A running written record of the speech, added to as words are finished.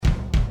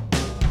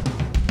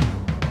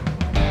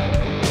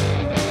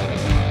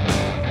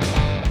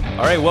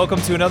All right,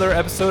 welcome to another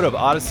episode of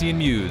Odyssey and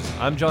Muse.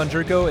 I'm John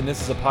Jerko, and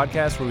this is a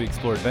podcast where we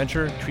explore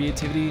adventure,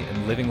 creativity,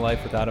 and living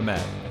life without a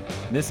map.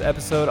 In this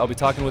episode, I'll be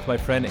talking with my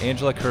friend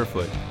Angela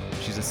Kerfoot.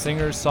 She's a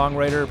singer,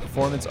 songwriter,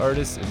 performance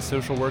artist, and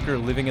social worker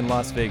living in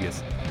Las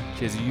Vegas.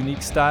 She has a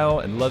unique style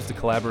and loves to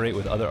collaborate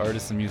with other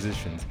artists and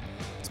musicians.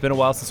 It's been a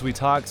while since we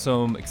talked,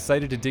 so I'm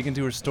excited to dig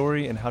into her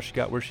story and how she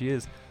got where she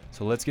is.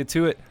 So let's get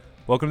to it.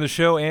 Welcome to the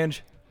show,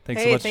 Ange.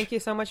 Thanks so much. Thank you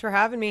so much for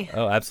having me.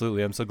 Oh,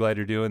 absolutely. I'm so glad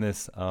you're doing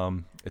this.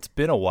 It's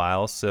been a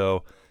while,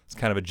 so it's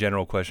kind of a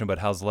general question, but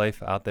how's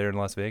life out there in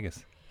Las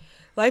Vegas?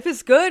 Life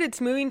is good. It's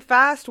moving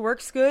fast.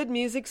 Work's good.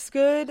 Music's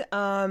good.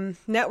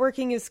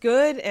 Networking is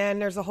good. And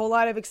there's a whole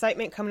lot of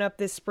excitement coming up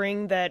this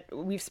spring that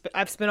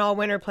I've spent all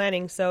winter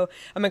planning. So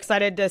I'm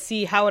excited to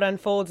see how it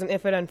unfolds and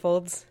if it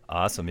unfolds.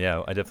 Awesome.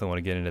 Yeah, I definitely want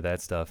to get into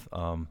that stuff.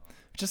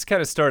 Just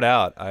kind of start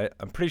out.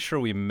 I'm pretty sure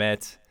we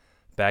met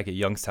back at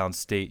Youngstown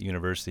State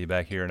University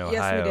back here in Ohio.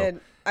 Yes, we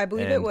did. I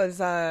believe it was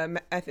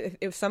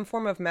some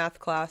form of math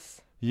class.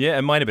 Yeah,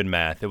 it might have been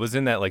math. It was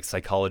in that like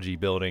psychology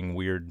building,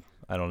 weird,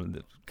 I don't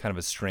know, kind of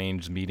a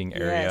strange meeting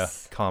area,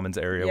 Yes. commons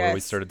area where we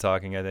started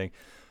talking, I think.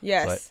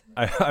 Yes.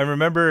 But I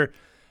remember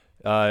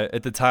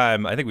at the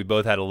time, I think we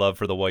both had a love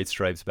for the White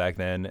Stripes back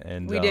then,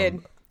 and We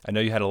did. I know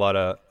you had a lot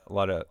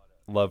of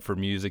love for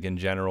music in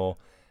general.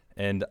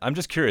 And I'm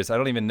just curious, I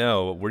don't even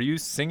know, were you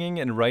singing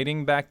and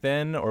writing back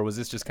then, or was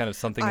this just kind of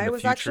something in the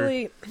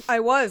future? I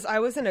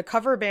was in a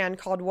cover band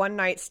called One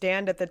Night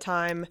Stand at the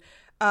time.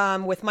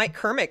 With Mike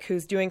Kermick,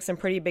 who's doing some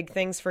pretty big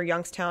things for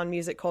Youngstown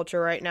music culture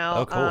right now.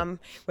 Oh, cool.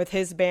 With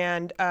his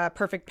band,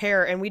 Perfect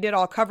Pair. And we did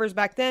all covers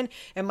back then.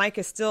 And Mike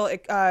is still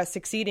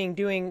succeeding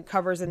doing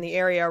covers in the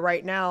area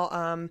right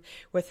now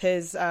with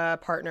his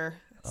partner.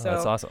 Oh,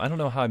 that's awesome. I don't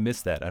know how I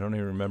missed that. I don't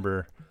even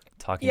remember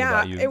talking Yeah,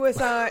 about you. it was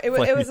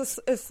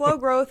a slow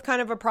growth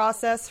kind of a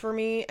process for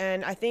me,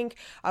 and I think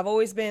I've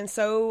always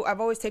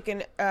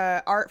taken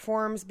art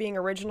forms, being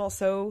original,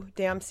 so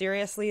damn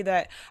seriously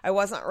that I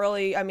wasn't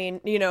really. I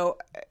mean,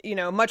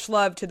 much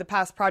love to the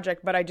past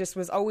project, but I just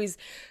was always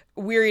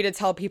weary to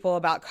tell people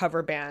about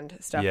cover band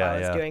stuff I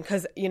was doing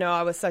because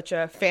I was such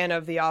a fan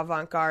of the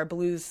avant-garde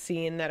blues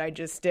scene that I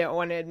just didn't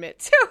want to admit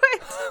to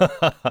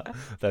it.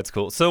 That's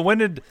cool. So when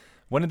did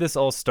this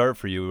all start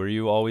for you? Were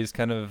you always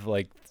kind of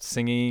like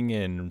singing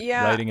and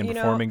writing and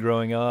performing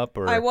growing up?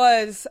 Or I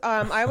was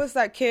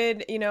that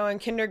kid, in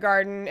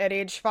kindergarten at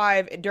age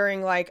 5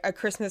 during like a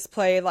Christmas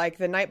play, like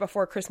the night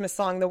before Christmas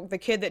song, the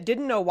kid that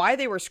didn't know why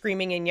they were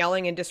screaming and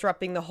yelling and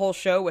disrupting the whole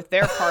show with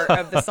their part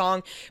of the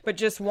song, but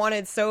just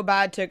wanted so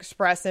bad to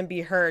express and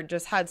be heard,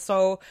 just had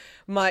so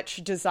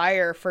much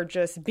desire for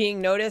just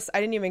being noticed.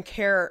 I didn't even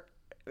care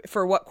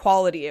for what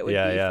quality it would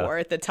be for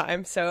at the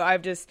time. So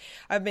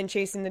I've been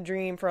chasing the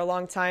dream for a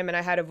long time, and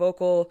I had a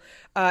vocal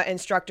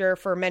instructor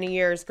for many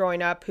years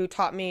growing up who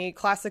taught me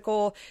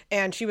classical,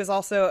 and she was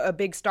also a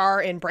big star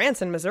in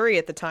Branson, Missouri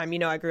at the time.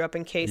 I grew up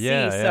in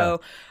KC,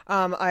 so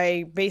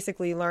I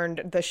basically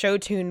learned the show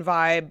tune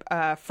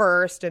vibe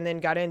first, and then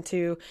got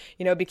into,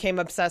 became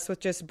obsessed with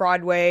just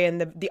Broadway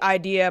and the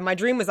idea. My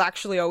dream was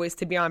actually always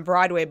to be on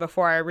Broadway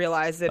before I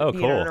realized that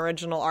being an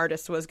original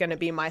artist was going to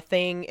be my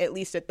thing, at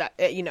least at that,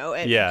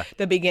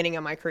 the beginning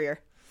of my career.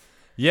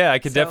 Yeah, I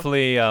could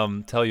definitely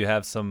tell you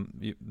have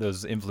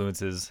those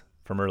influences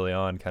from early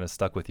on kind of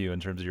stuck with you in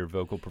terms of your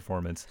vocal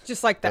performance.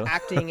 Just like the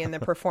acting and the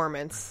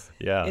performance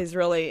is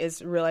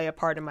really a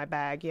part of my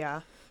bag,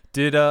 yeah.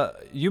 Did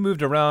you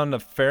moved around a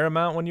fair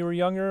amount when you were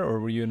younger, or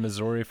were you in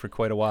Missouri for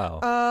quite a while?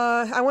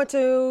 I went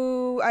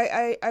to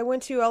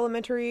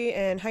elementary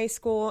and high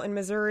school in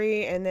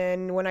Missouri, and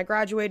then when I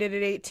graduated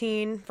at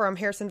 18 from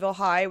Harrisonville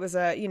High, it was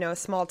a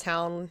small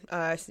town,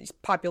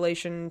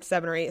 population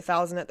 7,000 or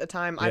 8,000 at the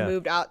time. I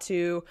moved out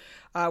to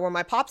where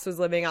my pops was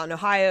living out in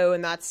Ohio,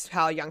 and that's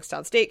how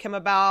Youngstown State came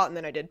about. And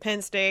then I did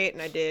Penn State,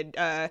 and I did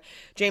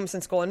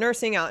Jameson School of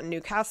Nursing out in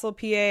Newcastle,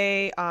 PA,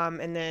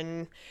 and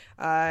then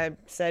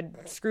said,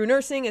 screw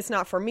nursing, it's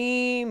not for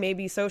me,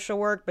 maybe social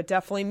work, but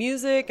definitely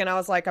music. And I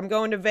was like, I'm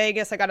going to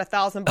Vegas, I got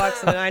 $1,000 in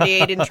the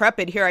 98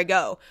 Intrepid, here I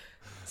go.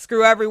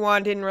 Screw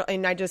everyone,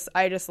 and I just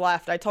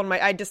left.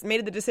 I just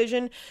made the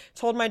decision,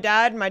 told my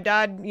dad,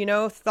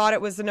 thought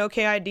it was an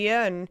okay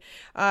idea, and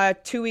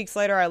 2 weeks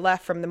later I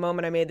left from the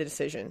moment I made the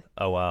decision.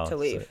 Oh, wow. To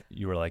leave. So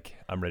you were like,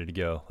 I'm ready to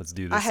go, let's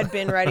do this. I had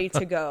been ready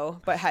to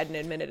go, but hadn't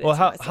admitted it to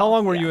myself. How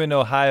long were you in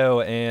Ohio,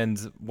 and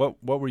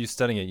what were you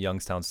studying at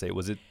Youngstown State?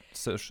 Was it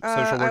social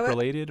work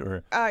related,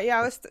 or?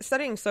 I was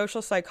studying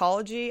social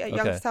psychology at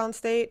Youngstown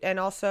State, and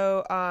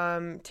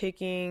also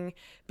taking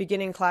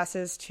beginning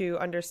classes to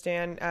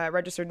understand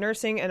registered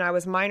nursing, and I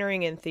was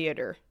minoring in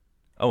theater.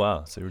 Oh,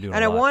 wow. So you were doing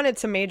And a I lot. wanted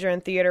to major in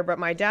theater, but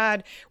my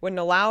dad wouldn't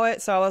allow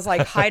it. So I was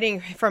like hiding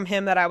from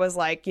him that I was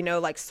like,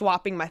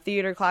 swapping my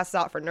theater classes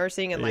out for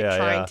nursing and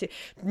trying to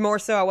more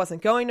so I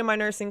wasn't going to my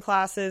nursing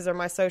classes or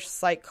my social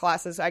psych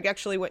classes. I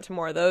actually went to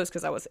more of those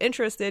because I was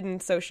interested in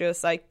socio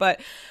psych,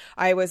 but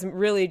I was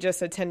really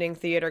just attending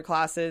theater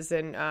classes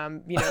and,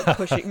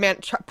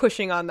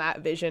 pushing on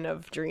that vision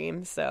of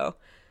dreams. So.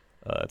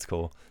 That's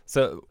cool.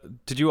 So,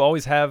 did you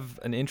always have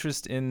an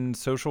interest in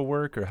social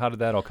work, or how did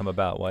that all come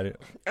about? Why do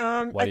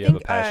you have a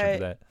passion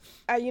for that?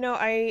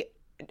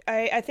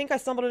 I think I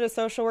stumbled into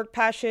social work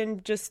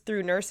passion just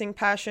through nursing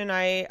passion.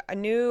 I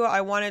knew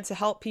I wanted to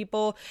help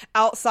people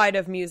outside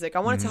of music. I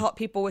wanted to help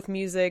people with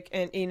music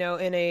and, in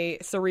a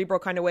cerebral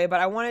kind of way, but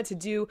I wanted to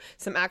do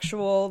some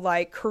actual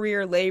like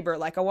career labor.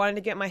 Like I wanted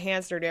to get my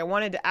hands dirty. I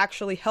wanted to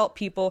actually help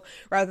people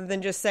rather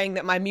than just saying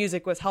that my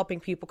music was helping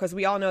people, because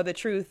we all know the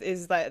truth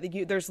is that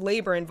there's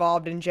labor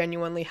involved in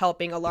genuinely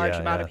helping a large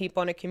amount of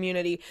people in a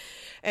community.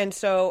 And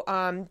so,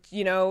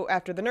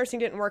 after the nursing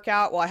didn't work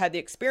out, well, I had the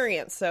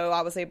experience. So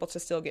I was able to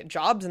still get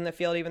jobs in the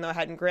field. Even though I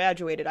hadn't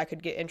graduated, I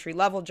could get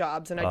entry-level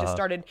jobs. And I just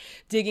started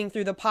digging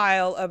through the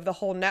pile of the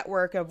whole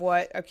network of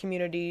what a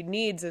community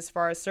needs as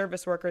far as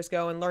service workers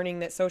go, and learning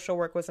that social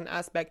work was an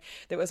aspect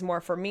that was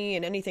more for me,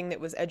 and anything that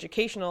was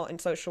educational in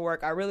social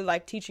work. I really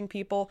liked teaching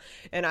people,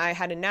 and I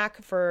had a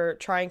knack for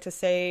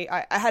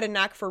I had a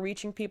knack for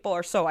reaching people,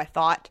 or so I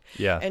thought.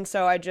 Yeah. And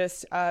so I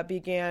just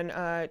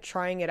began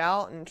trying it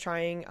out and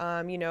trying,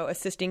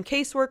 assisting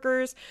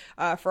caseworkers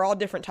for all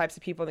different types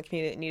of people in the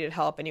community that needed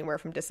help, anywhere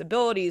from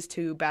disabilities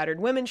to battered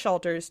women's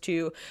shelters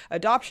to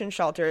adoption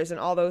shelters and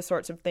all those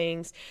sorts of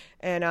things.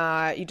 And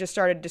you just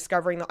started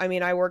discovering,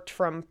 I worked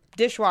from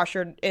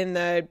dishwasher in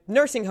the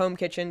nursing home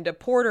kitchen to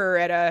porter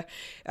at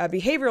a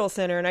behavioral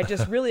center. And I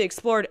just really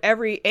explored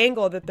every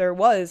angle that there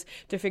was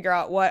to figure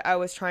out what I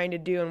was trying to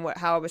do and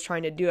how I was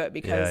trying to do it,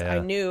 because I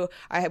knew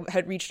I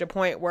had reached a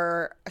point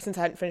where, since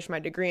I hadn't finished my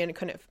degree and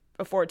couldn't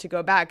afford to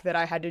go back, that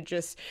I had to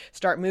just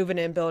start moving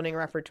and building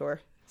repertoire.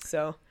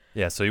 So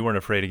you weren't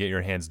afraid to get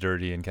your hands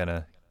dirty and kind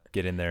of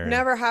get in there.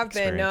 Never have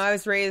been. No, I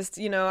was raised,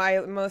 I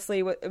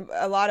mostly,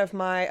 a lot of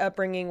my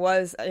upbringing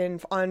was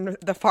on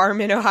the farm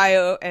in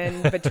Ohio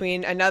and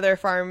between another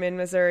farm in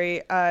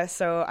Missouri.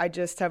 So I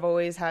just have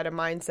always had a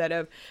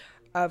mindset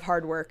of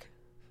hard work.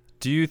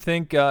 Do you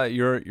think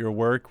your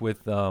work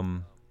with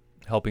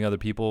helping other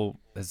people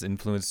has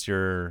influenced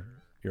your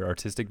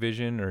artistic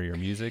vision or your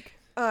music?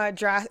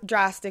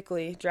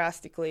 Drastically.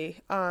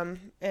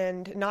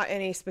 And not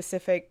any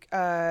specific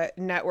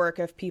network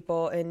of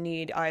people in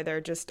need either.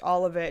 Just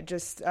all of it.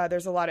 Just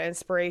there's a lot of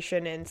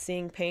inspiration in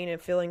seeing pain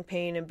and feeling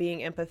pain and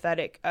being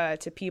empathetic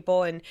to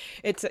people. And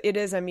it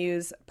is a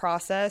muse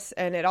process.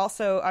 And it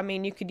also,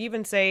 you could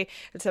even say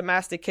it's a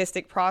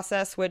masochistic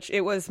process, which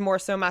it was more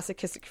so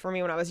masochistic for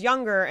me when I was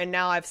younger. And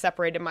now I've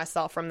separated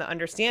myself from the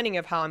understanding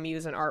of how a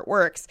muse and art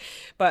works.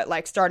 But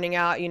like starting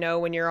out,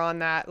 when you're on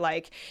that,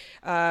 like,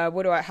 how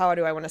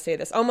do I want to say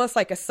this? Almost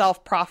like a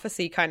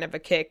self-prophecy kind of a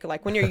kick,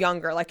 like when you're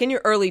younger, like in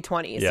your early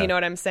 20s, you know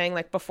what I'm saying?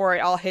 Like before it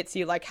all hits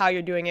you, like how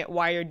you're doing it,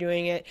 why you're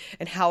doing it,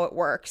 and how it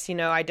works.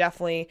 I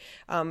definitely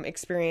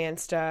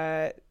experienced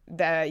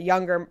the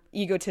younger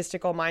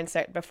egotistical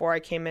mindset before I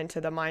came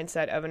into the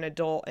mindset of an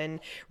adult, and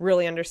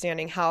really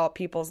understanding how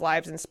people's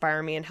lives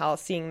inspire me and how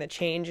seeing the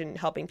change and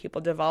helping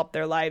people develop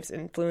their lives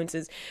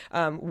influences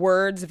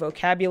words,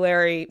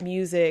 vocabulary,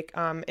 music,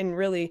 and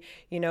really,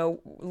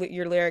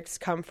 your lyrics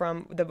come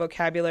from the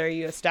vocabulary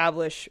you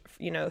establish,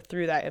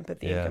 through that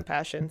empathy and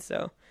compassion.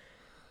 So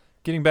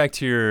getting back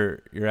to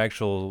your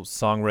actual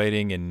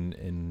songwriting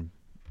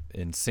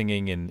and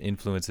singing and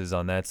influences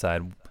on that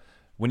side,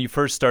 when you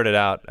first started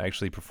out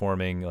actually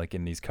performing like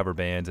in these cover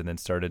bands and then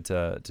started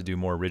to do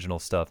more original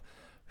stuff,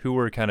 who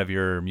were kind of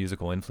your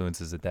musical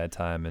influences at that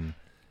time,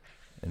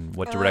 and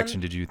what direction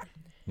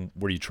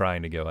were you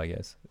trying to go, I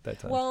guess, at that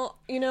time? Well,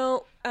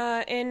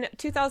 in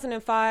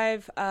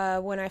 2005,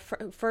 when I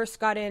first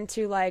got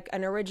into like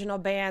an original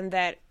band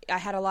that I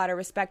had a lot of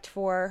respect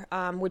for,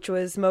 which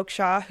was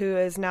Moksha, who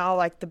is now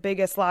like the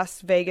biggest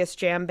Las Vegas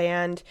jam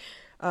band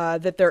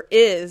that there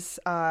is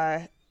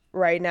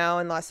right now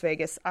in Las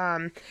Vegas.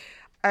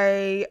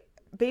 I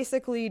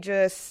basically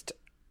just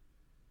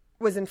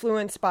was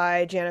influenced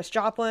by Janis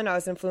Joplin, I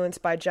was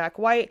influenced by Jack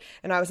White,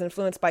 and I was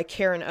influenced by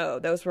Karen O.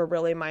 Those were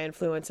really my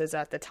influences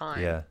at the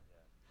time. Yeah.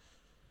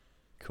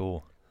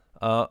 Cool.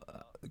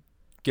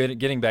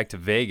 Getting back to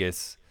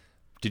Vegas,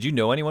 did you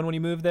know anyone when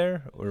you moved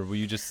there? Or were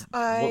you just,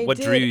 what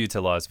drew you to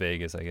Las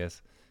Vegas, I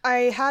guess? I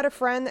had a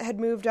friend that had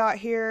moved out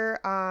here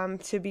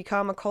to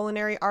become a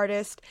culinary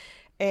artist.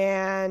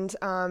 And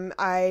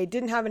I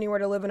didn't have anywhere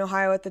to live in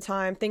Ohio at the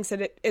time. Things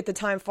had at the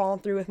time fallen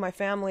through with my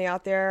family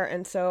out there.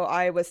 And so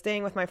I was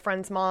staying with my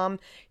friend's mom.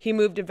 He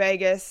moved to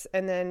Vegas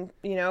and then,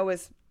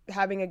 was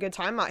having a good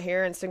time out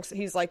here. And so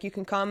he's like, you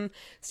can come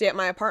stay at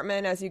my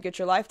apartment as you get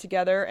your life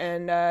together.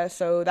 And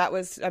so that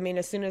was,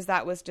 as soon as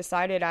that was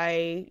decided,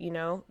 I,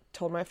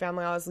 told my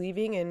family I was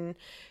leaving and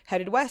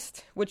headed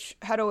west, which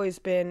had always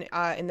been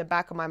in the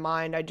back of my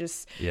mind.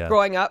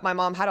 Growing up, my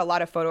mom had a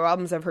lot of photo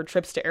albums of her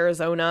trips to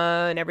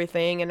Arizona and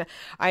everything. And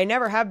I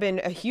never have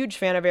been a huge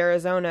fan of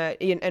Arizona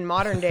in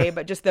modern day,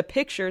 but just the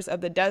pictures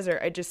of the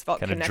desert, I just felt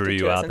kinda connected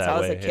to it since I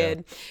was a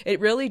kid. Yeah. It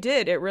really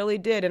did.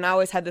 And I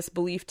always had this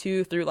belief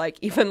too, through like,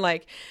 even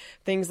like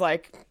things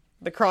like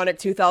the Chronic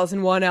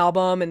 2001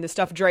 album and the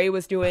stuff Dre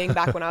was doing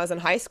back when I was in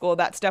high school.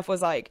 That stuff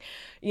was like,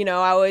 you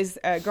know, I always,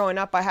 growing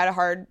up, I had a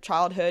hard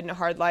childhood and a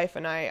hard life.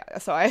 And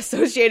so I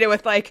associated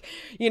with like,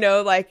 you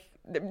know, like,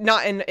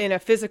 not in a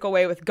physical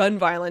way with gun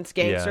violence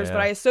gangsters, but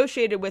I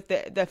associated with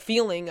the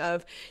feeling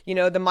of, you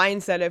know, the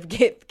mindset of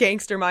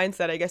gangster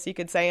mindset, I guess you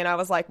could say. And I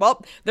was like,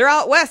 well, they're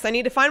out west. I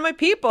need to find my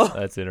people.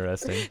 That's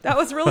interesting. That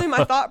was really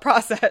my thought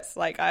process.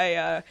 Like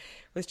I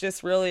was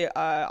just really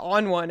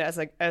on one as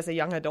a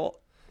young adult,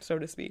 so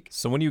to speak.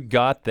 So when you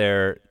got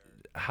there,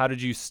 how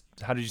did you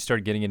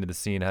start getting into the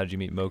scene? How did you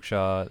meet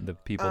Moksha, the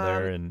people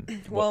there?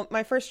 And well,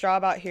 my first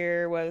job out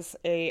here was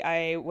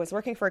I was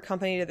working for a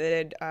company that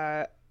did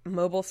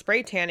mobile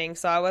spray tanning.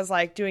 So I was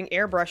like doing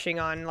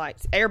airbrushing on like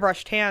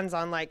airbrush tans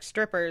on like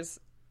strippers.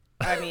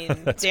 I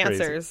mean,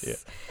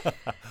 dancers,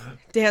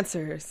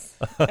 dancers.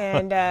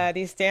 And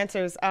these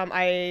dancers,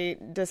 I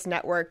just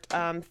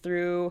networked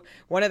through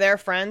one of their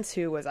friends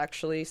who was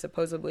actually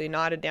supposedly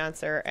not a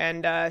dancer.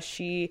 And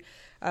she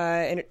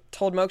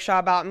told Moksha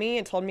about me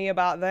and told me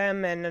about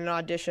them. And an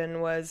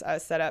audition was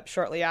set up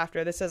shortly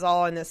after. This is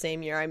all in the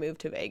same year I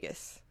moved to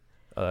Vegas.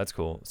 Oh, that's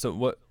cool. So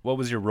what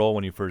was your role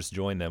when you first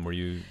joined them? Were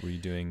you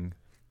doing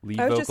lead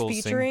vocals? I was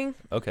just featuring.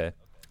 Okay.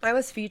 I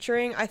was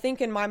featuring. I think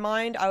in my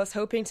mind, I was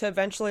hoping to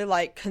eventually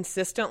like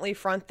consistently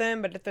front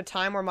them. But at the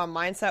time where my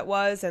mindset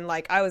was, and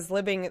like I was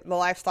living the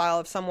lifestyle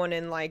of someone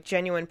in like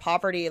genuine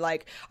poverty,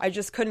 like I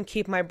just couldn't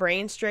keep my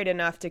brain straight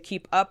enough to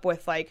keep up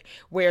with like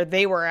where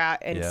they were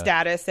at in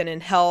status and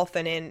in health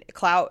and in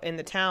clout in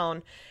the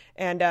town.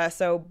 And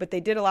but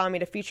they did allow me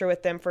to feature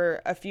with them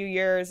for a few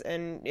years,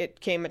 and it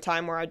came a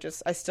time where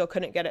I still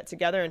couldn't get it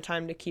together in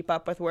time to keep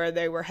up with where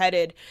they were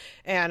headed.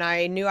 And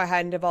I knew I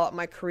hadn't developed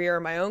my career or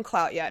my own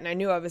clout yet, and I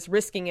knew I was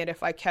risking it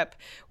if I kept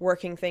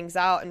working things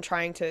out and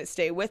trying to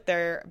stay with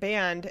their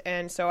band.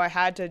 And so I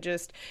had to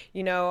just,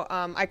 you know,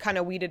 I kind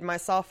of weeded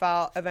myself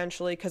out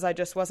eventually because I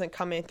just wasn't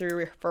coming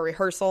through for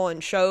rehearsal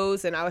and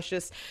shows, and I was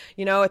just,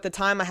 you know, at the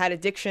time I had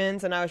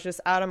addictions and I was just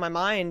out of my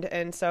mind.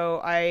 And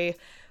so I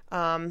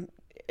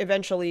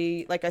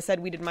eventually, like I said,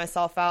 weeded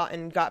myself out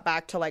and got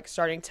back to like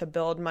starting to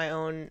build my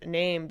own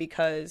name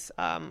because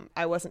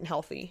I wasn't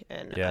healthy,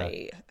 and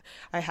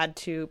I had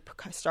to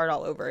start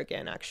all over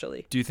again,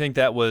 actually. Do you think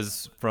that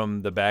was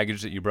from the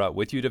baggage that you brought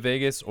with you to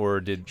Vegas, or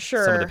did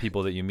some of the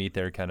people that you meet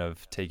there kind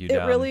of take you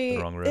down the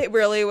wrong road? It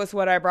really was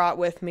what I brought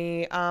with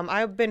me.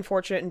 I've been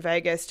fortunate in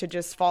Vegas to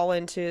just fall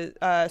into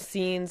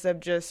scenes of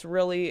just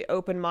really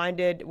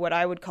open-minded, what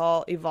I would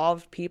call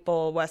evolved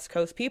people, West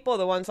Coast people,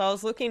 the ones I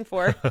was looking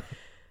for.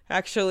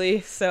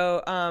 Actually,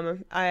 so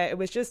it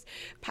was just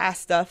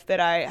past stuff that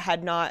I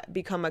had not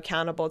become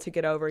accountable to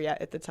get over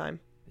yet at the time.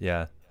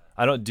 Yeah,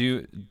 I don't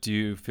do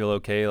you feel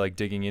okay like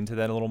digging into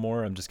that a little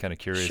more? I'm just kind of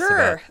curious.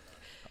 Sure.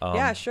 About,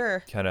 yeah,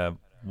 sure. Kind of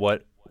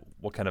what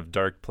kind of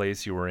dark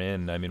place you were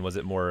in. I mean, was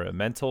it more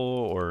mental,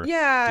 or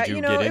did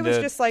you know, get it into was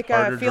just like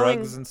harder feeling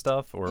drugs and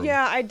stuff? Or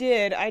yeah, I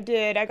did.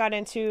 I got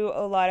into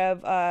a lot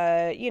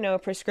of you know,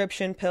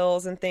 prescription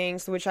pills and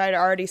things, which I'd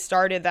already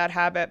started that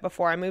habit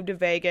before I moved to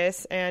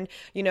Vegas. And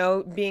you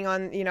know, being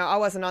on, you know, I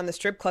wasn't on the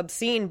strip club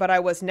scene, but I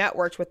was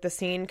networked with the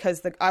scene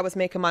because I was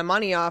making my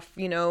money off,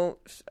 you know,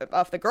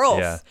 off the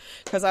girls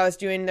because I was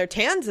doing their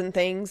tans and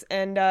things.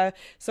 And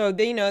so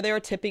they, you know, they were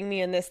tipping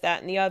me in this,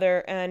 that, and the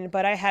other.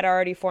 But I had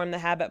already formed the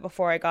habit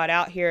before I got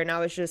out here, and I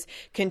was just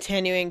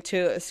continuing to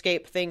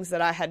escape things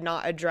that I had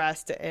not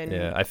addressed. And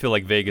I feel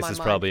like Vegas is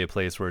probably a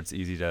place where it's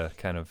easy to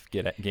kind of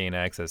gain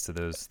access to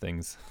those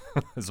things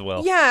as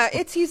well. Yeah,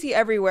 it's easy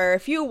everywhere.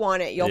 If you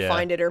want it, you'll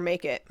find it or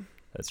make it.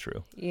 That's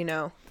true. You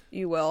know,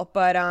 you will.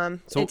 But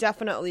it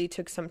definitely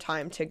took some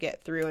time to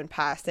get through and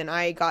past. And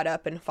I got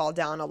up and fall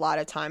down a lot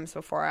of times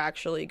before I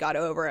actually got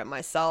over it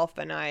myself.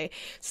 And I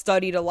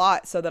studied a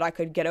lot so that I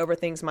could get over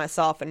things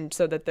myself. And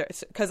so that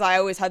because I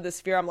always had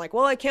this fear. I'm like,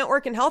 well, I can't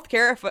work in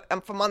healthcare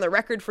if I'm on the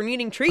record for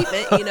needing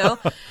treatment, you know.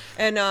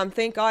 And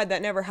thank God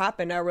that never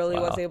happened. I really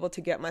was able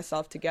to get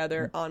myself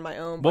together on my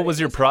own. What was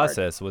your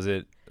process?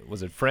 Hard.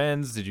 Was it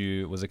friends?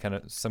 Was it kind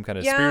of some kind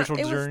of spiritual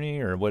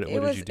journey, or what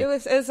did you do?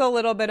 It was a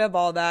little bit of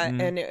all that,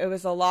 and it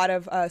was a lot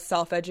of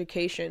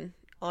self-education,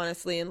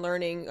 honestly, and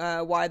learning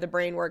why the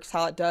brain works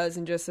how it does,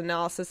 and just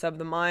analysis of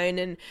the mind,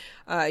 and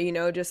you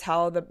know, just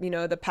how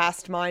the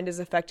past mind is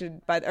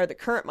affected by, or the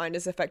current mind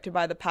is affected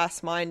by the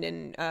past mind,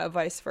 and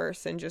vice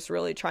versa, and just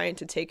really trying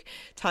to take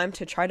time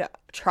to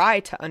try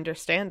to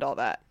understand all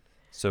that.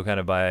 So kind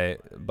of by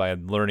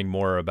learning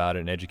more about it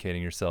and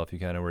educating yourself, you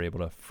kind of were able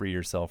to free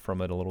yourself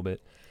from it a little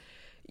bit.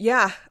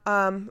 Yeah,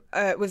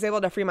 I was able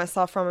to free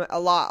myself from it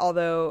a lot,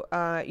 although,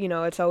 you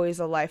know, it's always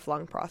a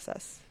lifelong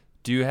process.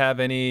 Do you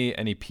have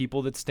any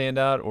people that stand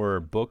out,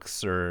 or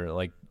books, or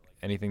like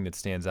anything that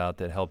stands out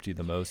that helped you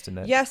the most in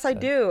that? Yes, I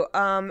do.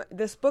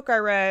 This book I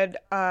read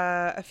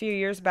a few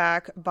years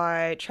back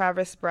by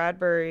Travis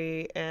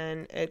Bradbury,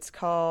 and it's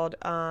called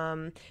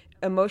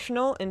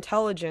Emotional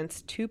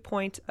Intelligence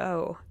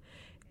 2.0.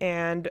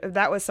 And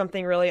that was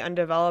something really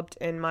undeveloped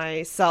in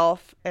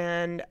myself.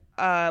 And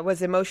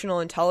was emotional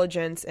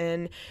intelligence,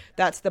 and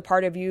that's the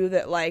part of you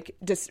that like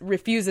just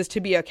refuses to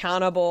be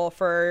accountable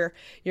for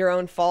your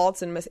own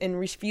faults and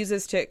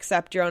refuses to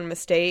accept your own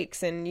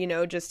mistakes, and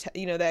just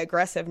the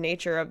aggressive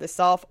nature of the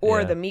self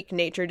or the meek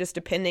nature, just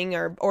depending,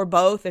 or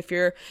both if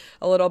you're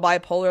a little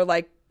bipolar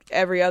like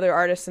every other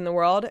artist in the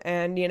world.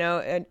 And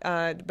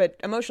but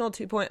Emotional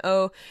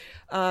 2.0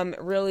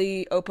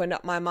 really opened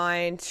up my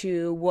mind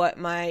to what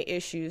my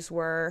issues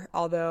were,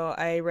 although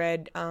I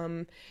read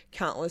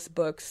countless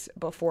books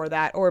before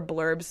that, or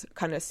blurbs,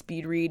 kind of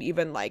speed read,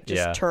 even like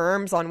just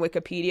terms on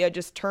Wikipedia.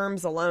 Just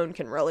terms alone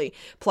can really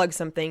plug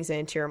some things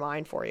into your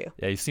mind for you.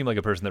 Yeah, you seem like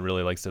a person that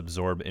really likes to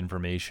absorb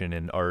information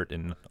and art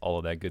and all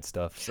of that good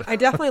stuff. So. I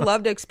definitely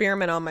love to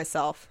experiment on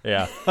myself.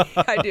 Yeah.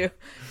 I do.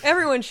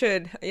 Everyone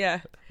should.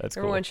 Yeah.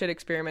 Everyone should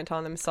experiment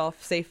on themselves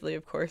safely,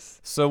 of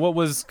course. So what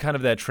was kind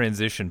of that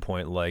transition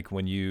point like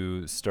when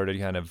you started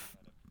kind of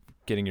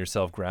getting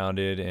yourself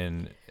grounded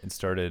and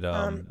started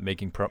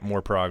making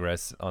more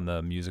progress on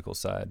the musical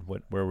side?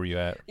 Where were you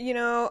at?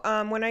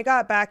 When I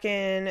got back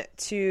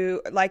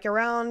into like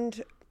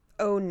around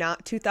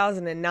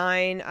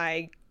 2009,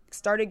 I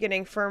started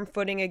getting firm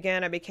footing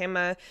again. I became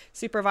a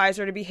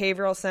supervisor at a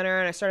behavioral center,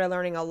 and I started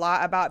learning a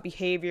lot about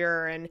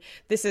behavior. And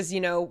this is,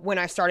 when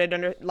I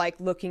started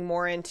looking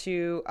more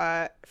into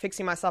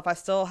fixing myself. I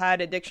still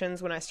had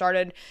addictions when I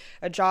started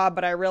a job,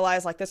 but I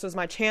realized like this was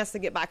my chance to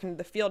get back into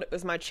the field. It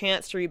was my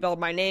chance to rebuild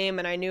my name.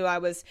 And I knew I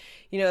was,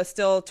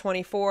 still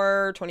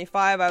 24,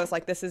 25. I was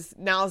like,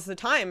 now's the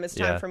time. It's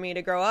time for me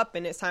to grow up,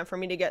 and it's time for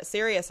me to get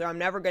serious, or I'm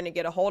never going to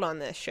get a hold on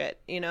this shit,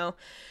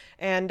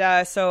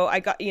 And so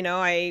I got,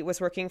 I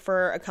was working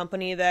for a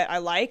company that I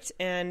liked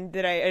and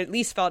that I at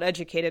least felt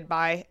educated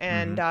by.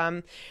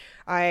 And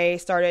I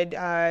started,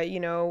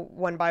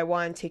 one by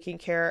one taking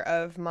care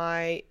of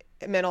my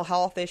mental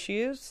health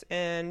issues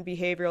and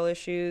behavioral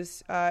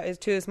issues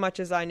as much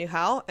as I knew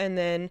how. And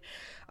then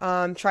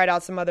tried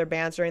out some other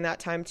bands during that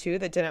time too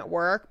that didn't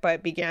work,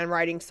 but began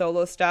writing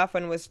solo stuff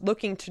and was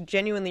looking to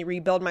genuinely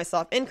rebuild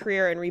myself in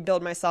career and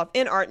rebuild myself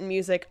in art and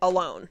music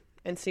alone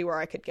and see where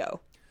I could go.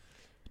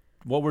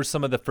 What were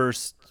some of the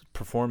first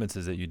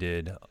performances that you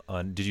did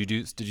on? Did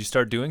you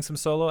start doing some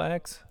solo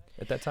acts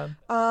at that time?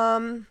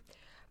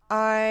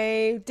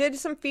 I did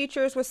some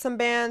features with some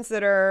bands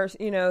that are,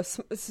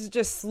 this is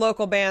just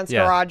local bands,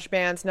 garage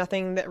bands,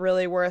 nothing that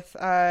really worth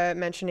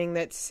mentioning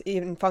that's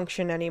even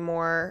function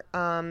anymore.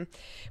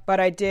 But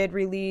I did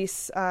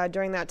release,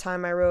 during that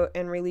time I wrote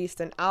and released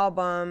an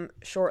album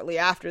shortly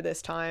after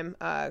this time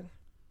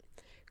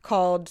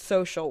called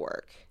Social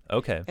Work.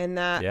 Okay. And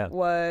that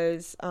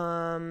was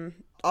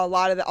a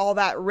lot of all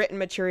that written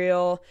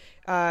material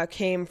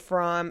came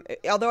from,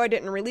 although I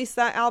didn't release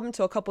that album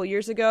till a couple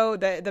years ago,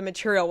 the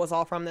material was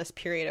all from this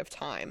period of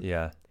time.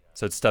 Yeah.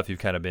 So it's stuff you've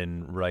kind of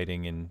been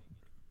writing and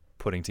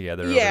putting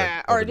together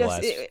over the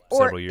last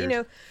several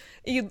years.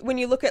 When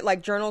you look at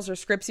like journals or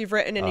scripts you've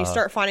written and you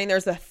start finding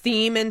there's a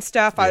theme and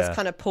stuff, I was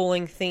kind of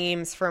pulling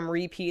themes from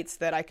repeats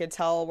that I could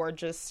tell were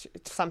just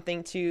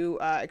something to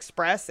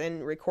express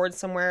and record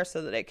somewhere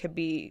so that it could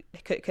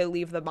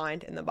leave the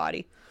mind and the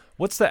body.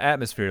 What's the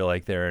atmosphere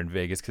like there in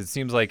Vegas? Because it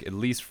seems like, at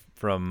least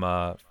from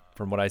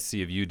what I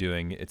see of you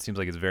doing, it seems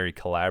like it's very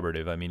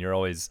collaborative. I mean, you're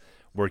always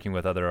working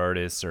with other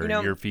artists, or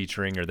you're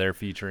featuring, or they're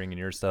featuring in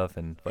your stuff,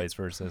 and vice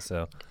versa.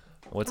 So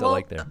what's it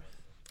like there?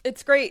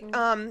 It's great.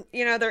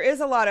 There is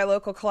a lot of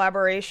local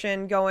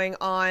collaboration going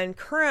on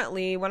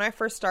currently. When I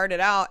first started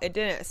out, it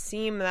didn't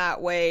seem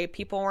that way.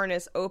 People weren't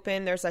as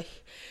open. There's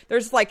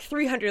like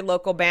 300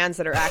 local bands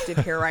that are active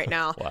here right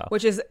now, Wow.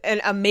 which is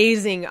an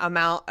amazing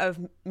amount of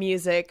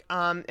music,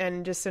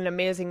 and just an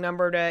amazing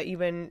number to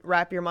even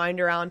wrap your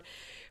mind around.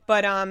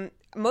 But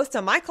most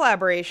of my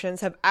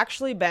collaborations have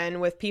actually been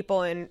with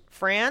people in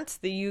France,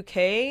 the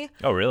UK.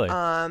 Oh, really?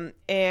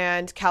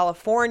 And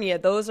California.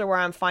 Those are where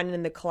I'm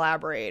finding the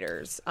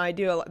collaborators.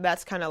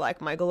 That's kind of like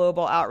my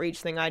global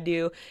outreach thing I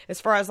do. As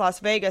far as Las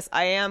Vegas,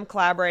 I am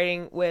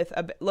collaborating with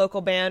a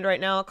local band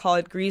right now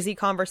called Greasy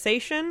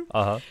Conversation.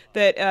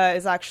 That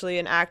is actually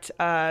an act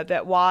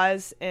that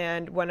Waz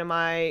and one of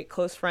my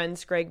close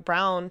friends, Greg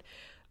Brown,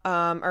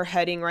 are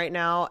heading right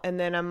now. And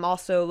then I'm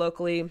also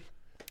locally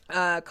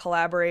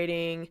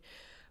collaborating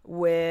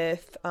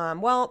with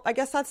I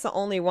guess that's the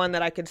only one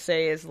that I could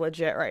say is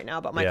legit right now,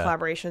 but my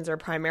collaborations are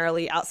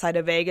primarily outside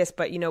of Vegas,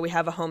 but we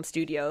have a home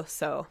studio,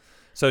 so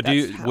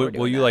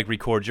will you like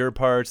record your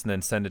parts and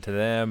then send it to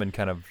them and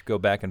kind of go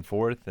back and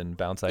forth and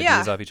bounce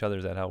ideas off each other?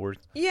 Is that how it works?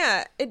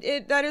 Yeah,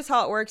 that is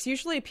how it works.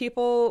 Usually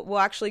people will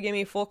actually give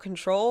me full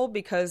control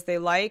because they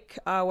like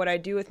what I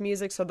do with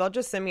music, so they'll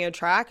just send me a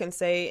track and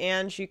say,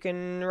 Ange, you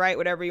can write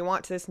whatever you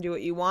want to this and do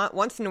what you want.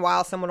 Once in a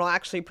while someone will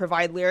actually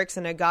provide lyrics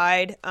and a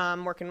guide.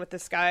 Working with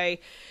this guy,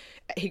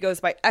 he goes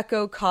by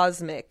Echo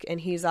Cosmic,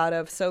 and he's out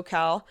of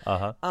SoCal.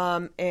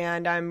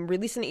 And I'm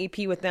releasing an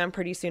EP with them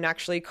pretty soon,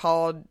 actually,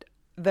 called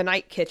The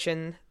Night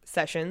Kitchen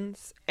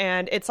Sessions,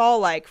 and it's all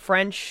like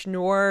French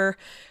noir,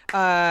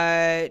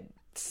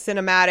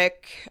 cinematic,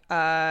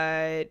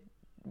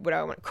 what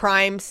I want,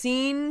 crime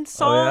scene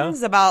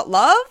songs about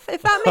love,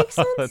 if that makes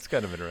sense. That's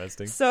kind of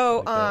interesting.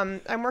 So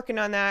I'm working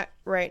on that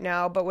right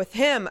now. But with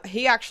him,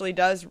 he actually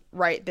does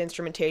write the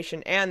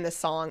instrumentation and the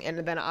song, and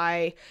then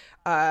I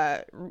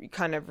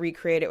kind of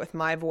recreate it with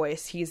my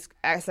voice. He's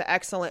has an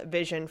excellent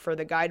vision for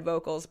the guide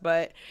vocals,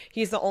 but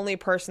he's the only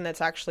person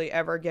that's actually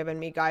ever given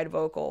me guide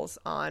vocals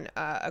on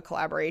a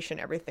collaboration.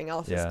 Everything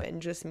else has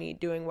been just me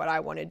doing what I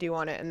want to do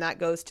on it, and that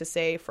goes to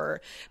say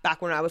for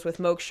back when I was with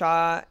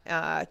Moksha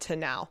to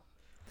now.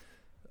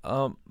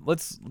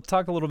 Let's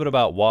talk a little bit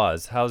about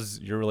Waz. How's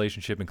your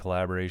relationship and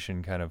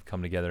collaboration kind of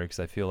come together? Because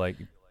I feel like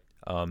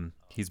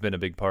he's been a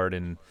big part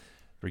in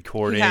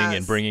recording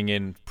and bringing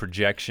in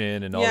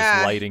projection and all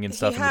this lighting and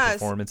stuff in the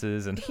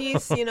performances. And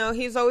he's,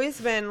 he's always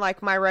been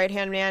like my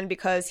right-hand man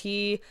because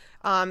he,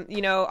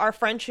 our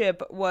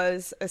friendship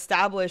was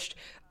established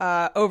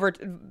over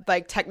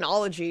like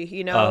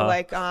technology,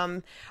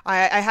 I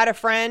had a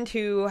friend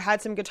who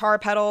had some guitar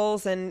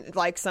pedals and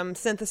like some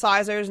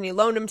synthesizers, and he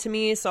loaned them to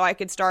me so I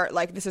could start,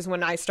 like, this is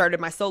when I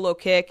started my solo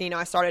kick.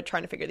 I started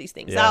trying to figure these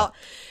things out.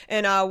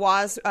 And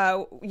Waz,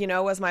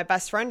 was my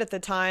best friend at the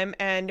time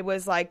and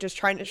was like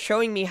just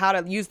showing me how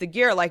to use the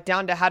gear, like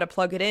down to how to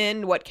plug it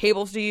in, what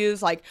cables to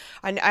use. Like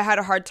I had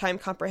a hard time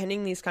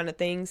comprehending these kind of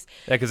things.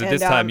 Yeah, because at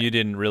this time you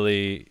didn't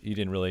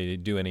really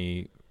do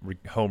any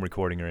home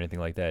recording or anything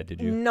like that, did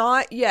you?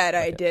 Not yet.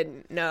 Okay. I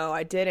didn't. No,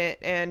 I didn't.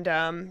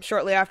 And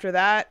shortly after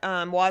that,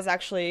 Waz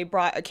actually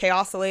brought a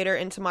Chaosilator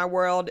into my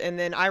world, and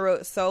then I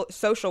wrote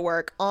social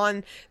work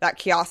on that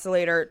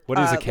Chaosilator. What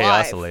is a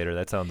Chaosilator?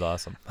 That sounds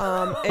awesome.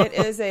 It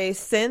is a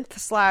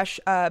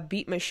synth /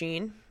 beat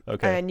machine.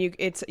 Okay. And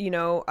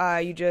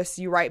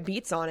you write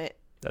beats on it.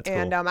 That's cool.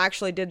 And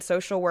actually did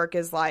social work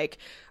is like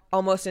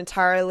almost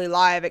entirely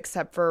live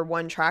except for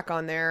one track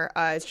on there.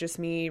 It's just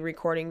me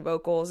recording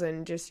vocals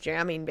and just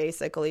jamming,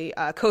 basically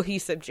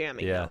cohesive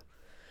jamming. Yeah.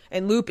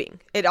 And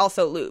looping. It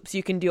also loops.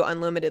 You can do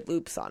unlimited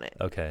loops on it.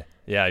 Okay.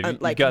 Yeah,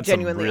 you got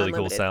some really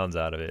cool sounds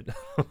out of it.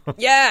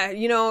 Yeah,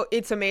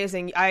 it's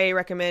amazing. I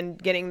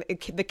recommend getting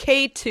the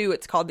K2.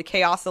 It's called the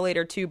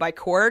Chaosilator 2 by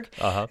Korg.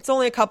 Uh-huh. It's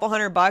only a couple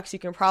 $100. You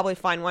can probably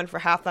find one for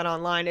half that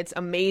online. It's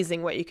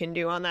amazing what you can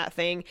do on that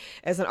thing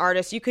as an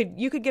artist. You could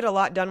get a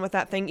lot done with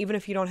that thing even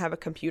if you don't have a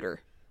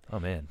computer. Oh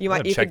man, you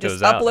could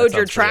just upload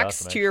your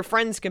tracks to your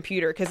friend's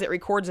computer because it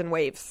records in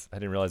waves. I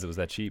didn't realize it was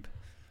that cheap.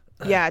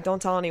 Yeah,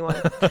 don't tell anyone.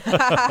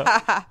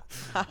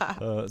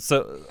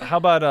 So how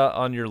about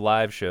on your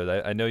live shows?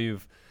 I know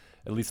you've,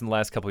 at least in the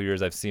last couple of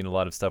years, I've seen a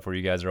lot of stuff where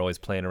you guys are always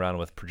playing around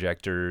with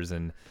projectors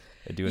and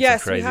doing some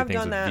crazy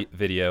things with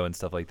video and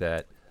stuff like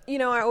that.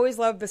 I always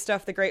loved the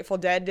stuff the Grateful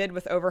Dead did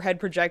with overhead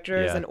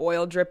projectors and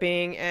oil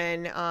dripping,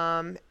 and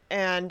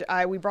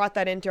we brought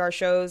that into our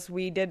shows.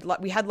 We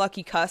had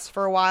Lucky Cuss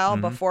for a while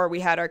before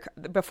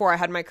I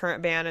had my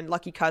current band, and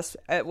Lucky Cuss,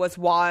 it was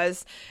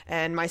Waz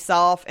and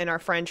myself and our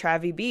friend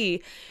Travi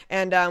B,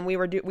 and we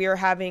were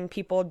having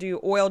people do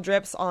oil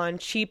drips on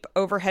cheap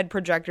overhead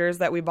projectors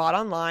that we bought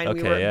online.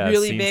 Okay, we were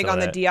really big on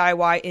the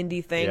DIY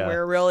indie thing. Yeah. We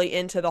were really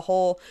into the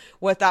whole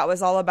what that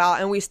was all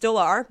about, and we still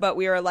are, but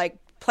we were like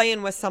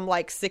playing with some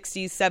like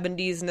 60s,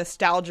 70s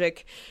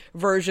nostalgic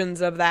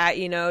versions of that,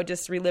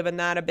 just reliving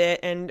that a bit.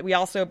 And we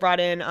also brought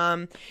in,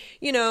 some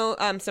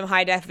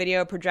high def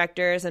video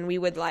projectors, and we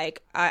would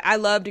I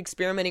loved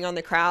experimenting on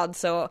the crowd.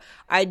 So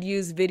I'd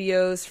use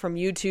videos from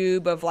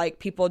YouTube of like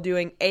people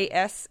doing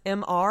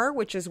ASMR,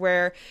 which is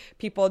where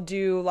people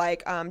do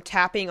like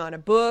tapping on a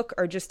book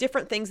or just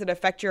different things that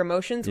affect your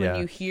emotions when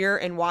you hear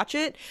and watch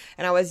it.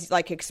 And I was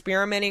like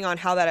experimenting on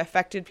how that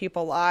affected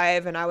people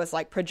live. And I was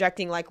like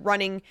projecting, like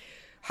running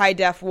high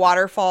def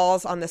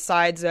waterfalls on the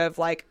sides of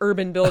like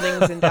urban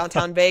buildings in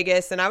downtown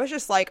Vegas. And I was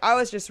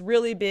just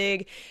really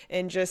big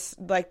in just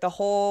like the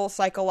whole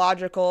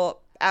psychological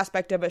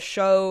aspect of a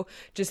show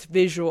just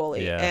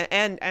visually.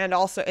 And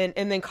also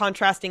and then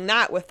contrasting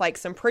that with like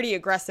some pretty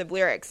aggressive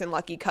lyrics in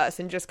Lucky Cuss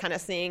and just kind of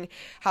seeing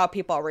how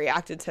people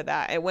reacted to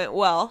that. It went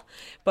well,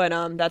 but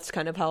that's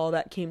kind of how all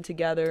that came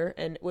together,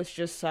 and it was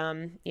just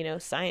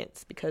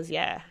science, because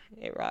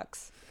it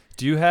rocks.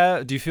 Do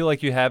you feel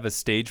like you have a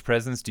stage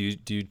presence? Do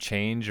you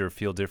change or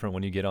feel different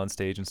when you get on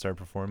stage and start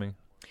performing?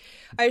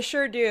 I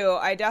sure do.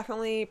 I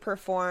definitely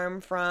perform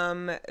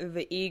from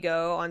the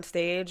ego on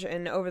stage,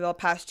 and over the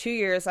past 2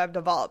 years, I've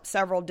developed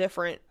several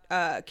different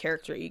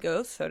character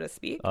egos, so to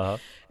speak. Uh-huh.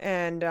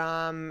 And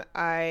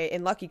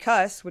in Lucky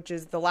Cuss, which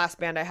is the last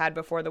band I had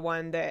before the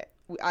one that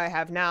I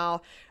have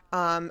now,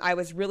 I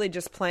was really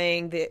just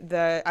playing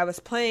I was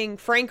playing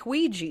Frank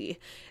Ouija,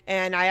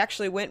 and I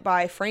actually went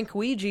by Frank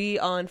Ouija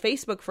on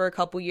Facebook for a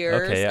couple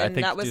years. Okay, and I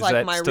think that was is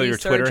that my still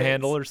resurgence. Your Twitter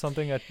handle or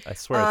something? I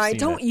swear I've seen I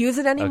don't that. use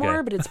it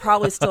anymore, but it's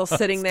probably still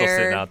sitting Still there,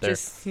 sitting out there.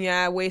 just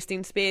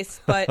wasting space.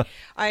 But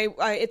I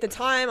at the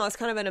time I was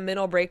kind of in a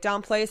mental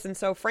breakdown place, and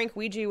so Frank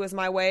Ouija was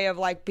my way of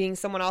like being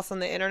someone else on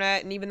the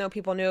internet. And even though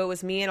people knew it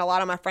was me, and a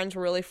lot of my friends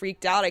were really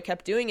freaked out, I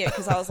kept doing it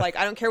because I was like,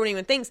 I don't care what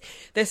anyone thinks.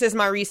 This is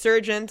my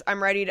resurgence.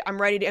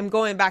 I'm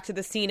going back to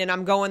the scene, and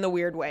I'm going the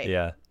weird way.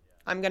 Yeah.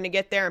 I'm going to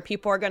get there, and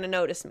people are going to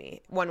notice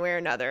me one way or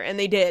another. And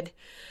they did.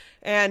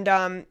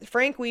 And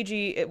Frank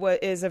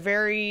Ouija is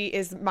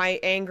the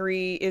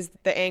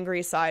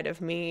angry side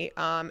of me,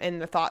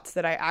 and the thoughts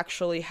that I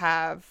actually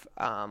have.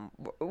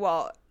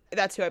 Well,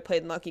 that's who I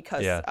played in Lucky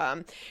Cuz.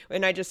 Yeah.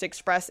 And I just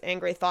express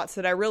angry thoughts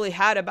that I really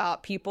had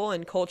about people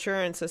and culture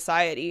and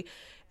society.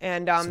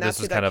 And So that's this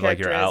who was that kind of like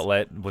your character is.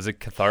 outlet. Was it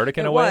cathartic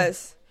in It a way?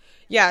 was.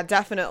 Yeah,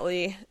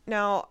 definitely.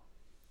 Now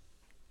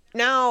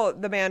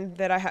the band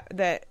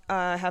that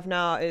I have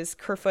now is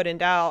Kerfoot and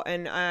Dow,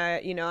 and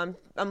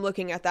I'm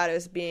looking at that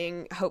as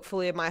being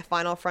hopefully my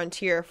final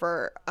frontier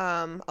for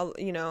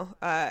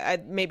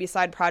maybe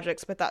side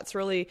projects, but that's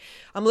really,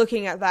 I'm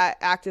looking at that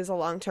act as a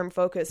long-term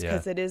focus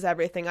because it is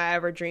everything I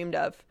ever dreamed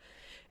of.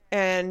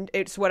 And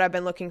it's what I've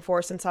been looking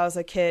for since I was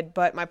a kid.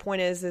 But my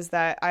point is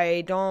that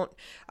you don't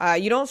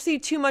see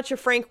too much of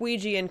Frank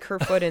Ouija in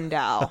Kerfoot and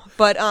Dow,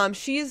 but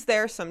she's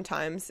there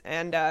sometimes,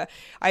 and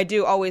I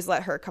do always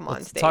let her come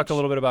on stage. Talk a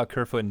little bit about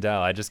Kerfoot and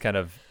Dow. I just kind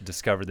of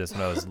discovered this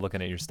when I was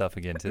looking at your stuff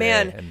again today.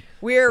 Man, and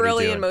we're what are you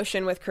really in doing?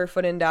 motion with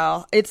Kerfoot and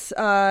Dow. It's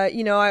I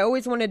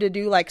always wanted to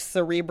do like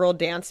cerebral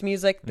dance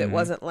music that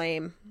wasn't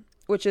lame,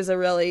 which is a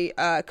really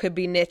could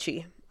be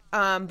nichey,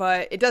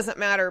 but it doesn't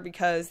matter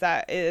because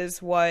that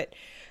is what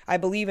I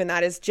believe in.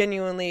 That is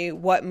genuinely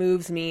what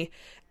moves me.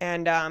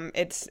 And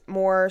it's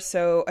more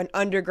so an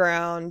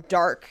underground,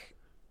 dark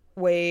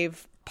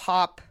wave,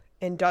 pop,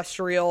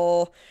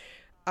 industrial,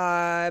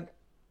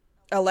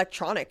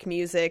 electronic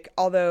music.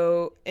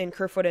 Although in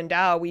Kerfoot and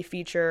Dow, we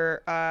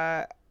feature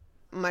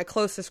my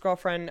closest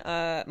girlfriend,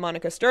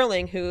 Monica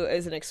Sterling, who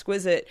is an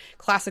exquisite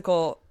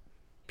classical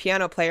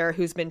piano player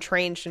who's been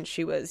trained since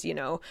she was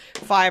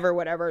 5 or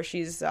whatever.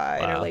 She's in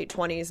her late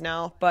 20s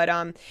now, but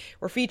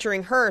we're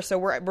featuring her, so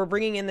we're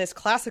bringing in this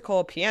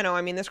classical piano.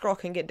 I mean, this girl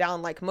can get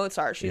down like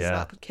Mozart. She's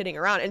not kidding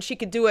around, and she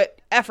could do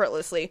it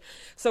effortlessly.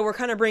 So we're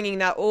kind of bringing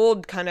that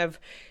old kind of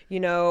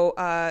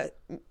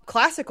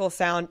classical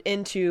sound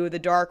into the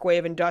dark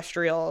wave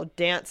industrial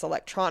dance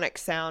electronic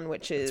sound,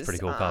 which is Pretty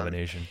cool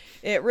combination.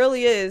 It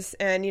really is.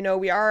 And,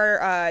 we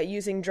are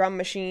using drum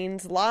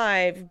machines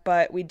live,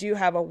 but we do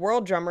have a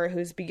world drummer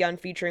who's begun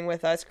featuring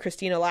with us,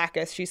 Christina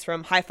Lakis. She's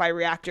from Hi-Fi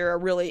Reactor, a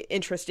really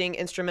interesting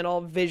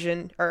instrumental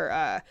visual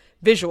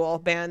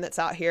band that's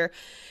out here.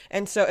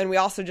 And we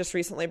also just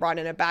recently brought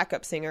in a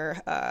backup singer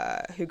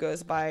who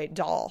goes by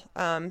Doll.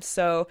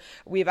 So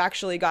we've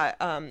actually got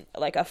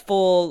like a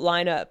full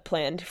lineup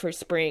planned for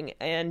spring,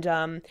 and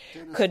the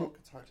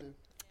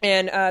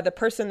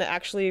person that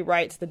actually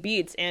writes the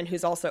beats and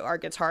who's also our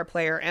guitar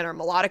player and our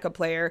melodica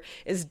player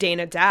is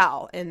Dana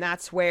Dow, and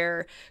that's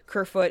where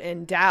Kerfoot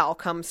and Dow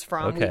comes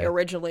from. Okay. We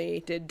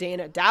originally did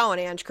Dana Dow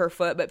and Ange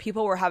Kerfoot, but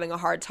people were having a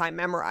hard time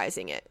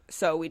memorizing it,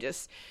 so we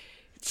just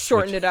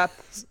shortened it up.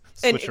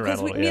 And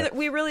because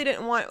we really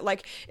didn't want,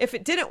 like, if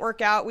it didn't work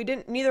out,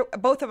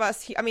 both of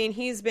us,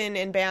 he's been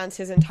in bands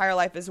his entire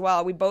life as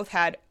well. We both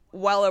had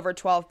well over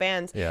 12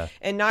 bands,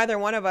 and neither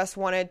one of us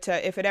wanted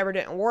to, if it ever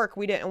didn't work,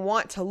 we didn't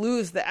want to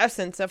lose the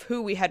essence of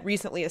who we had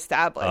recently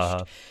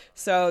established.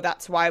 So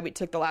that's why we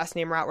took the last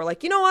name route. We're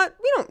like, you know what,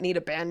 we don't need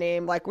a band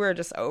name. Like, we're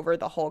just over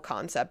the whole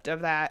concept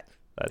of that.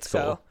 That's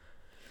cool.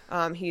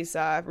 He's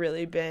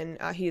really been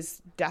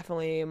he's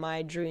definitely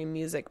my dream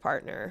music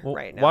partner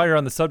right now. While you're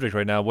on the subject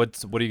right now,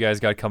 what do you guys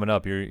got coming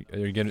up?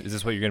 Is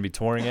this what you're going to be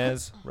touring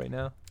as right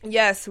now?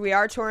 Yes, we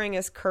are touring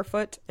as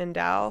Kerfoot and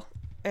Dow,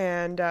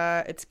 and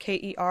it's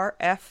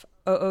KERFOOT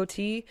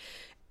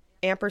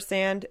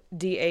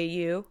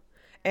 &DAU,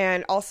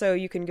 and also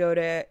you can go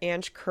to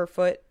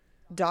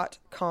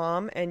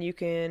AngeKerfoot.com and you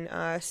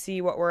can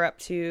see what we're up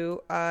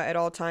to at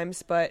all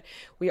times. But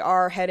we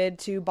are headed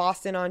to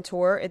Boston on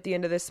tour at the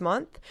end of this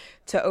month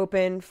to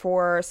open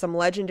for some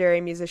legendary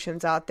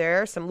musicians out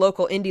there, some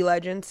local indie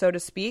legends, so to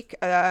speak,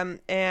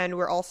 and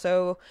we're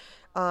also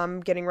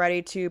getting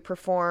ready to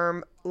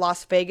perform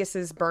Las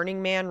Vegas's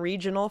Burning Man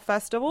Regional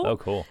Festival. Oh,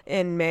 cool.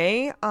 In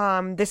May.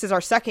 This is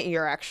our second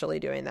year actually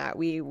doing that.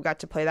 We got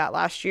to play that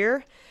last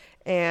year.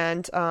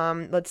 And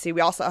let's see,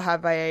 we also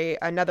have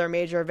another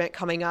major event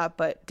coming up,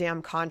 but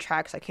damn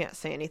contracts, I can't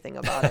say anything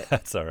about it.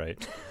 That's all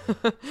right.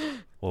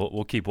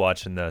 We'll keep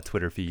watching the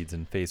Twitter feeds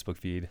and Facebook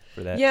feed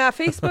for that. Yeah,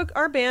 Facebook,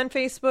 our band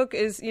Facebook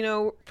is,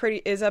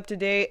 is up to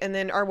date. And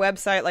then our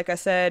website, like I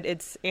said,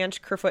 it's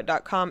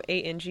AngeKerfoot.com,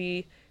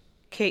 ANGKERF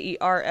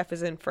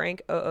as in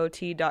Frank,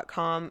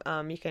 OOT.com.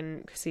 You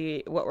can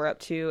see what we're up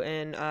to,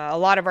 and a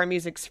lot of our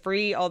music's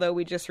free, although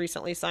we just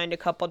recently signed a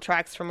couple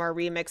tracks from our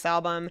remix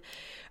album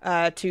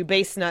to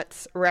Bass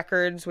Nuts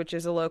Records, which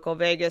is a local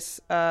Vegas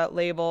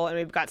label, and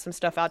we've got some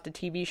stuff out to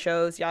TV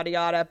shows, yada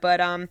yada.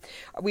 But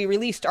we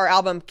released our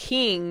album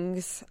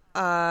Kings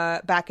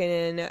back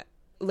in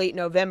late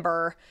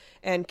November,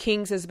 and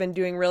Kings has been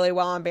doing really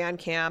well on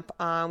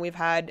Bandcamp. We've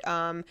had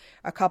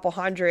a couple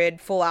hundred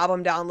full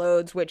album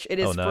downloads, which it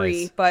is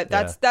free, but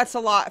that's a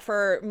lot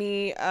for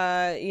me.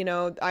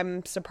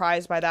 I'm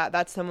surprised by that.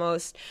 That's the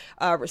most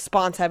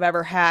response I've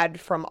ever had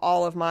from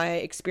all of my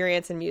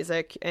experience in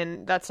music,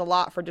 and that's a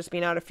lot for just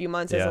being out a few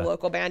months as a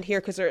local band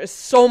here, because there is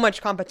so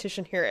much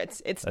competition here.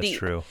 It's deep. That's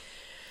true.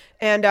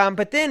 And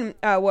but then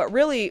what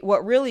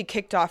really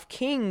kicked off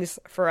Kings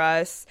for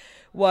us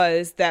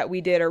was that we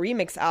did a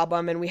remix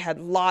album, and we had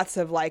lots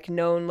of like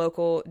known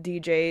local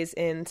DJs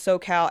in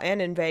SoCal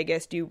and in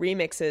Vegas do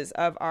remixes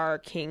of our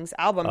Kings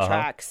album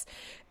tracks.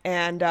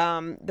 And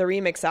the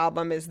remix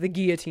album is the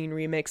Guillotine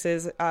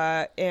remixes,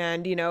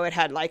 and it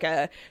had like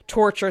a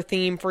torture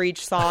theme for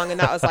each song, and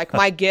that was like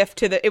my gift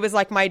to the. It was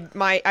like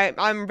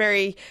I'm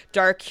very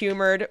dark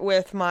humored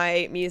with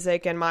my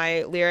music and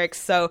my lyrics,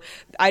 so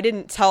I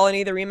didn't tell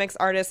any of the remix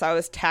artists I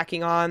was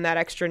tacking on that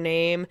extra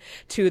name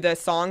to the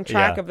song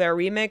track of their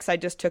remix. I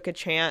just took a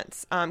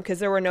chance because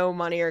there were no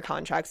money or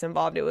contracts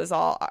involved. It was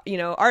all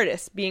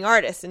artists being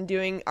artists and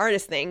doing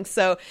artist things.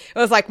 So it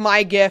was like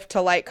my gift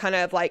to like kind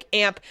of like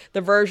amp the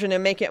version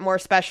and make it more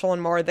special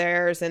and more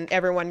theirs, and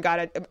everyone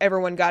got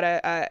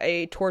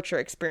a torture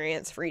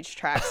experience for each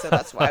track. So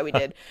that's why we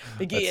did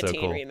the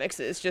Guillotine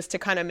remixes, just to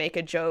kind of make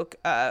a joke,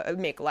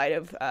 make light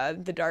of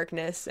the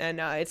darkness.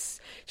 And it's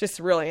just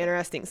a really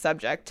interesting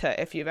subject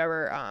to, if you've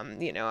ever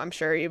I'm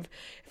sure if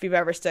you've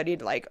ever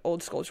studied like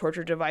old school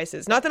torture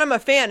devices. Not that I'm a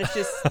fan, it's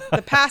just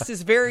the past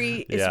is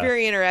very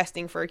very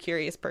interesting for a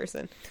curious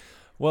person.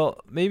 Well,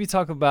 maybe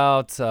talk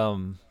about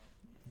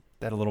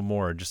that a little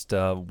more, just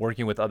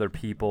working with other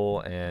people.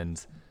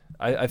 And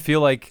I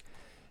feel like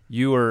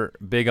you were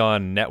big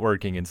on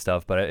networking and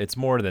stuff, but it's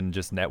more than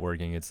just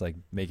networking. It's like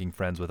making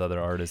friends with other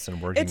artists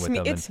and working with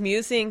them. It's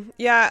musing.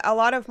 Yeah, a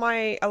lot of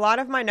my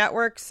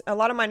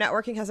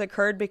networking has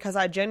occurred because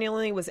I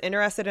genuinely was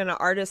interested in an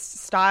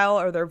artist's style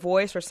or their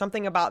voice, or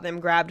something about them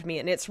grabbed me.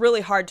 And it's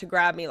really hard to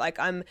grab me. Like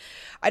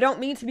I don't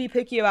mean to be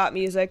picky about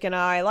music, and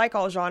I like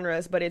all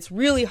genres, but it's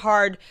really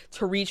hard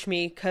to reach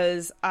me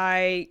because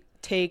I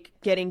take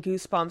getting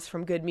goosebumps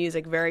from good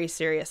music very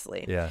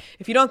seriously. Yeah.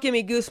 If you don't give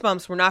me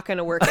goosebumps, we're not going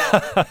to work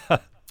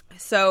out.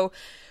 So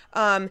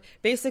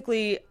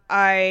basically,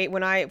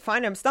 when I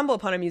stumble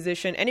upon a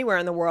musician anywhere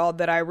in the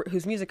world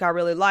whose music I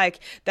really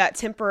like, that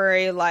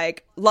temporary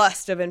like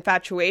lust of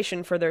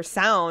infatuation for their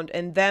sound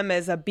and them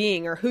as a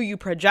being, or who you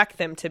project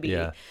them to be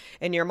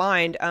in your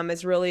mind,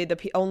 is really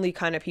the only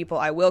kind of people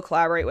I will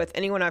collaborate with.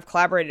 Anyone I've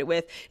collaborated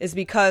with is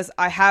because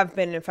I have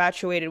been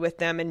infatuated with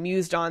them and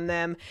mused on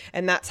them,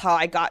 and that's how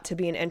I got to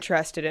being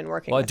interested in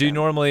working with them. Do you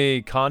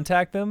normally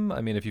contact them?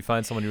 I mean, if you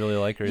find someone you really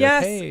like, or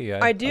yes, like, hey,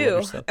 I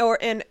do.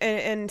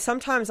 And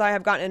sometimes I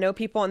have gotten to know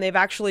people and they've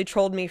actually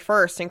trolled me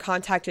first and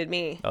contacted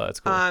me. Oh, that's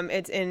cool.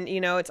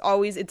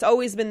 It's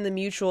always been the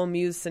mutual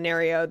muse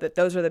scenario that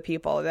those are the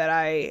people that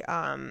I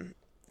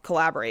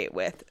collaborate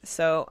with.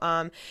 So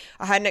I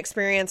had an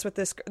experience with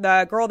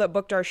the girl that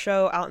booked our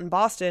show out in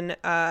Boston.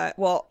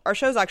 Our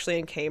show's actually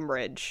in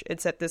Cambridge.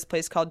 It's at this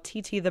place called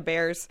TT the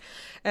Bears,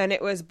 and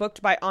it was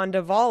booked by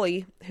Onda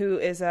Volley, who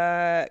is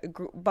a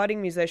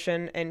budding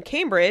musician in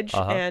Cambridge.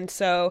 And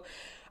so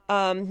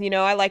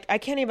I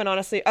can't even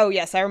honestly, oh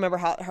yes, I remember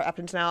how it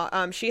happens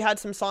now. She had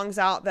some songs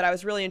out that I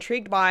was really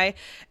intrigued by,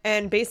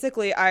 and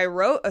basically I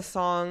wrote a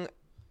song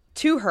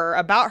to her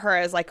about her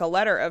as like a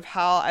letter of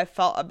how I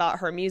felt about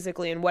her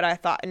musically and what I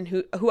thought and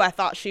who I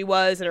thought she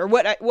was, or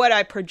what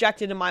I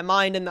projected in my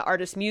mind in the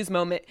artist muse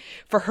moment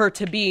for her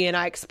to be. And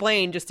I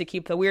explained, just to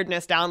keep the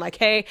weirdness down, like,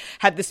 hey,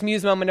 had this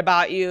muse moment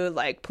about you,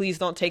 like, please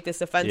don't take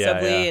this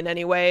offensively in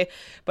any way,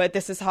 but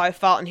this is how I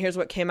felt and here's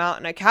what came out.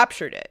 And I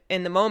captured it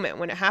in the moment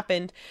when it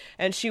happened.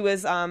 And she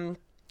was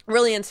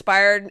really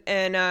inspired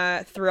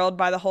and thrilled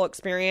by the whole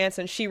experience,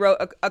 and she wrote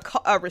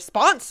a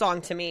response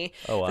song to me.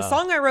 Oh, wow. The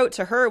song I wrote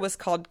to her was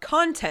called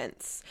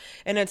Contents,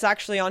 and it's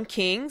actually on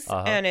Kings,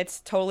 and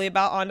it's totally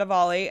about Onda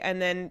Volley.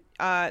 And then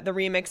the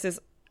remix is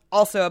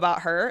also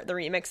about her. The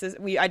remix is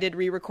I did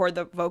re-record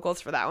the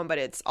vocals for that one, but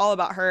it's all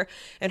about her.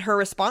 And her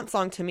response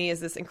song to me is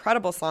this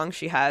incredible song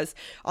she has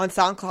on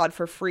SoundCloud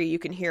for free. You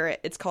can hear it.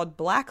 It's called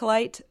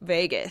Blacklight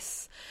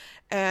Vegas,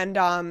 and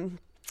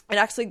it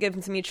actually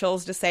gives me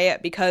chills to say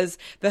it because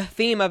the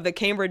theme of the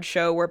Cambridge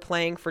show we're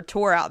playing for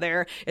tour out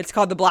there, it's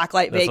called the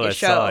Blacklight Vegas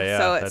show.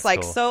 So it's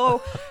like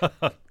cool.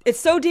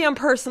 It's so damn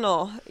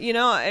personal.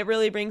 It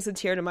really brings a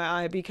tear to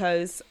my eye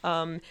because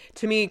to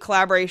me,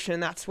 collaboration,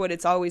 that's what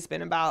it's always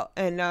been about.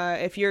 And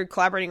if you're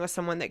collaborating with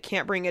someone that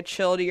can't bring a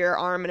chill to your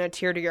arm and a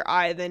tear to your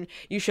eye, then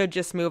you should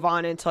just move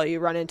on until you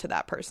run into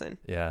that person.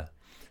 Yeah.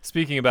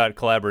 Speaking about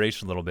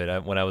collaboration a little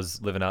bit, when I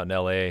was living out in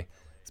LA,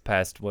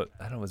 past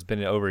it's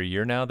been over a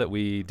year now that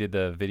we did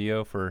the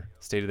video for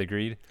State of the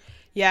Greed.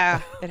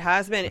 Yeah, it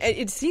has been.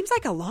 It seems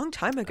like a long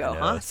time ago,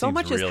 huh? So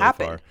much has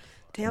happened.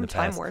 Damn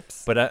time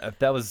warps. But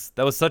that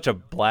was such a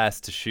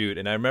blast to shoot,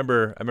 and I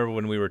remember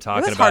when we were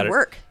talking about it. It was hard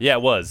work. Yeah,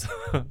 it was.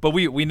 But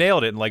we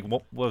nailed it in like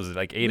what was it,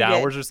 like 8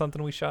 hours or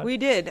something we shot? We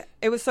did.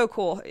 It was so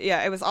cool.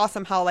 Yeah, it was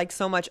awesome how like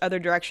so much other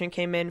direction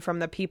came in from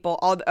the people,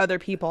 all the other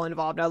people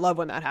involved. I love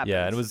when that happens.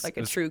 Yeah, and it was like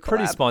a true collab.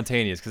 Pretty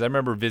spontaneous because I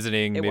remember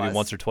visiting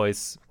once or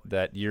twice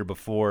that year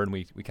before, and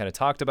we kind of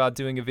talked about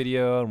doing a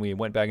video, and we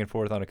went back and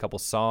forth on a couple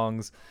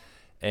songs,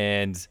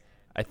 and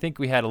I think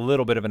we had a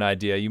little bit of an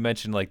idea. You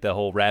mentioned like the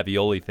whole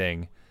ravioli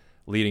thing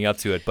leading up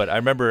to it, but I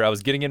remember I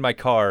was getting in my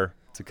car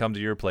to come to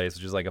your place,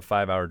 which is like a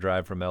 5-hour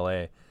drive from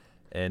LA,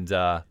 and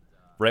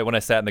right when I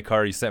sat in the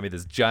car, you sent me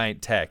this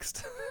giant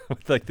text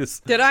with like this.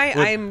 Did I? with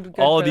I'm good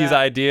all for of these that.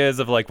 ideas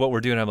of like what we're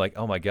doing. I'm like,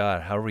 oh my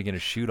God, how are we going to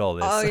shoot all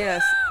this? Oh,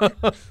 yes.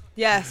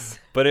 Yes.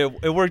 But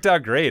it worked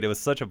out great. It was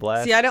such a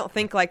blast. See, I don't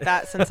think like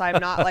that since I'm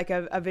not like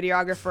a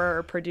videographer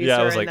or producer Yeah,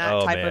 I was in like, that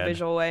oh type man, of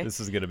visual way. this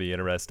is going to be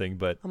interesting.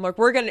 But I'm like,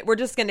 we're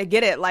just gonna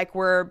get it like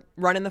we're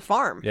running the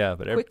farm. yeah,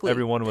 but quickly.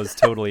 everyone was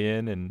totally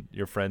in, and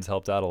your friends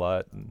helped out a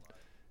lot. And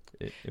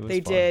it was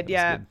They fun. did, It was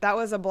yeah. good. That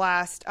was a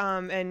blast.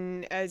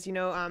 And as you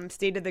know,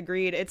 State of the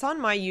Greed, it's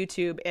on my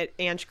YouTube at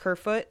Ange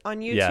Kerfoot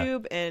on Yeah.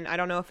 YouTube, and I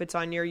don't know if it's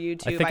on your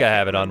YouTube. I think I can't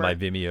have it on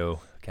remember. my Vimeo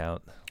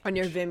account. On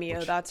your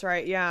Vimeo, that's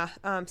right. Yeah.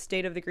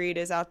 State of the Greed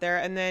is out there.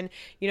 And then,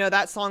 you know,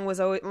 that song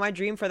was always, my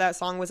dream for that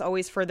song was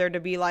always for there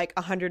to be like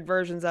 100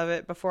 versions of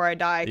it before I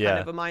die, kind Yeah.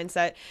 of a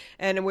mindset.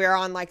 And we're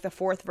on like the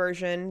 4th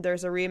version.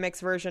 There's a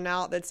remix version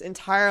out that's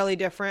entirely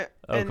different.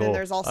 Oh, and cool. then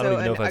there's I don't also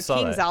even know if I a saw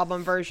Kings that.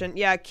 album version.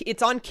 Yeah,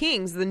 it's on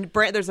Kings.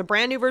 There's a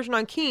brand new version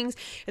on Kings.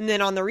 And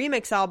then on the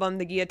remix album,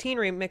 the Guillotine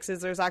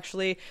remixes, there's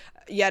actually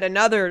yet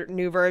another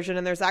new version.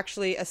 And there's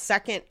actually a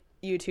second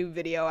YouTube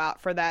video out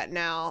for that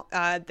now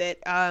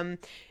that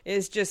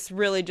is just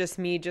really just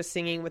me just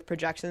singing with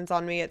projections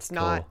on me. It's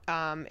not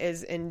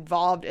as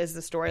involved as the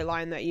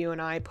storyline that you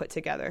and I put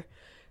together,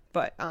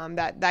 but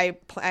that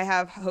I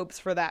have hopes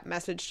for that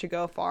message to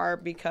go far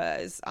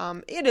because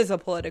it is a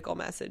political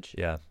message.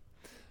 Yeah.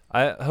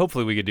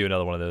 Hopefully we could do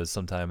another one of those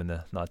sometime in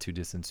the not too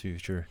distant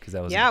future, because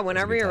that was Yeah, that was a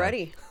whenever good you're time.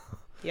 ready.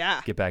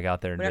 Yeah. Get back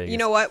out there in Whenever, Vegas. you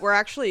know what? We're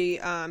actually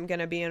going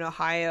to be in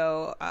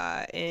Ohio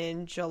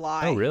in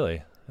July. Oh,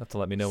 really? You have to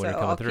let me know when So you're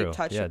coming I'll through. keep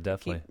touch, Yeah,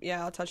 definitely.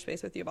 I'll touch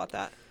base with you about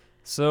that.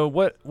 So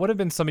what have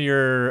been some of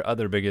your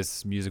other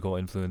biggest musical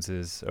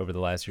influences over the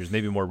last years?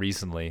 Maybe more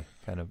recently,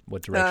 kind of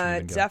what direction you've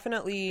been going?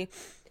 Definitely.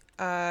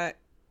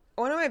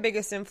 One of my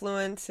biggest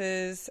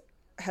influences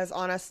has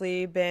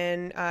honestly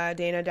been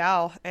Dana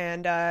Dow,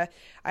 and I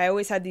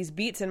always had these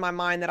beats in my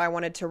mind that I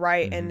wanted to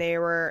write, and they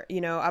were, you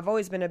know, I've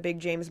always been a big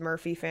James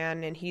Murphy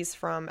fan, and he's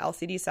from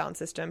LCD Sound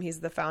System. He's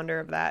the founder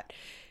of that.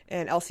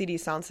 And LCD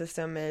Sound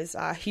System is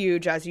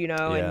huge, as you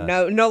know, Yeah.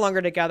 and no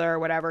longer together or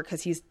whatever,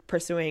 because he's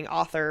pursuing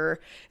author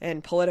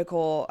and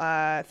political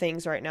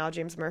things right now,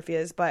 James Murphy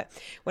is. But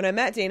when I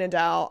met Dana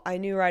Dow, I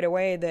knew right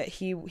away that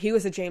he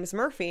was a James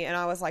Murphy. And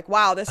I was like,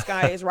 wow, this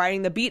guy is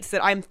writing the beats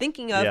that I'm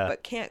thinking of, Yeah.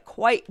 but can't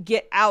quite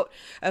get out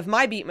of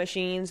my beat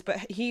machines. But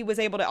he was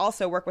able to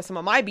also work with some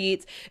of my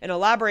beats and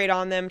elaborate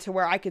on them to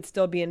where I could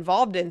still be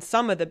involved in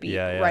some of the beat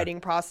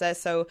writing process.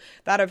 So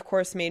that, of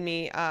course, made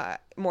me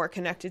more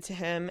connected to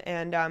him,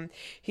 and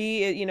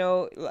he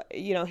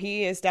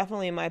he is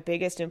definitely my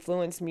biggest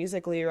influence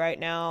musically right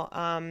now.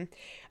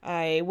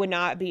 I would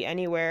not be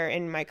anywhere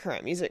in my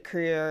current music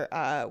career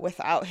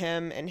without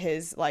him and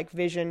his like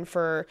vision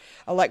for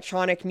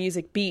electronic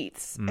music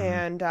beats.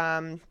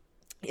 And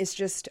it's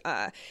just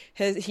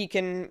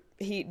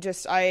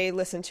I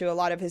listen to a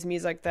lot of his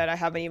music that I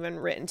haven't even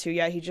written to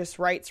yet. He just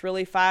writes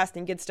really fast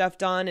and gets stuff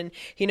done, and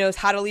he knows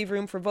how to leave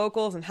room for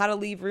vocals and how to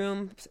leave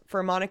room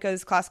for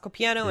Monica's classical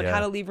piano and how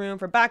to leave room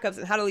for backups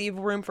and how to leave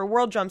room for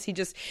world drums.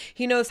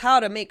 He knows how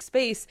to make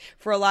space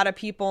for a lot of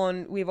people,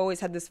 and we've always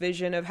had this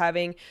vision of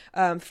having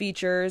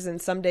features and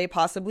someday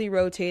possibly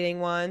rotating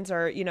ones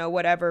or, you know,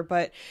 whatever.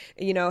 But,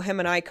 you know, him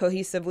and I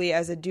cohesively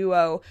as a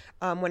duo,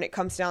 when it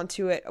comes down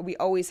to it, we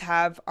always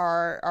have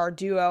our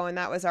duo, and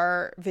that was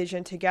our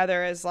vision together,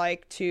 as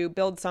like to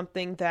build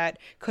something that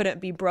couldn't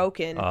be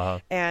broken.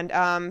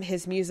 And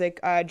his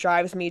music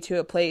drives me to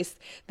a place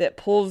that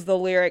pulls the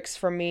lyrics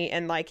from me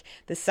and like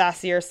the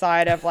sassier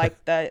side of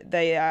like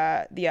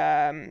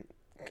the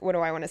what do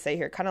I want to say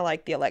here? Kind of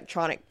like the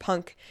electronic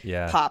punk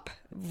pop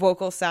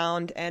vocal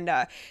sound,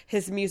 and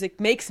his music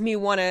makes me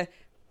want to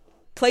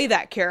play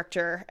that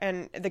character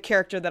and the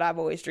character that I've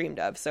always dreamed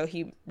of. So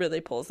he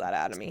really pulls that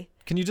out of me.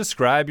 Can you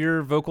describe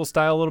your vocal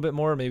style a little bit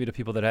more, maybe to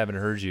people that haven't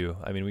heard you?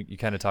 I mean, you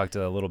kind of talked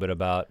a little bit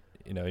about,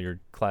 you know, your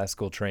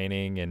classical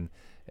training and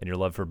your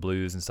love for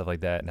blues and stuff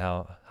like that, and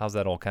how's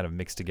that all kind of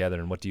mixed together,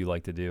 and what do you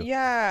like to do?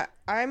 Yeah,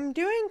 I'm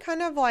doing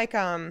kind of like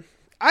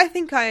I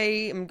think I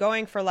am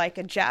going for like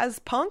a jazz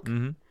punk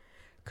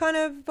kind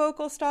of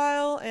vocal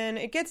style, and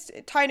it gets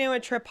tied in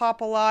with trip hop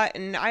a lot,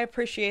 and I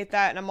appreciate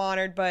that, and I'm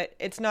honored, but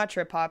it's not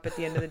trip hop at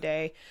the end of the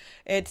day.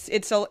 It's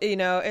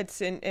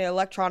an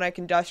electronic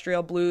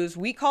industrial blues.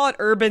 We call it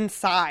urban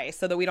psy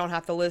so that we don't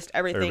have to list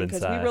everything,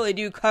 because we really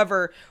do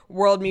cover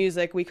world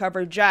music. We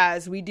cover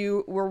jazz.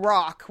 We're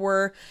rock.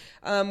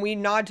 We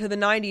nod to the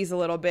 90s a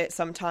little bit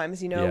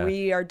sometimes. You know,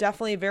 we are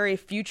definitely very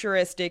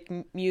futuristic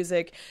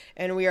music,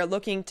 and we are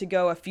looking to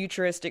go a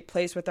futuristic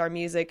place with our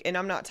music. And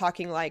I'm not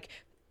talking like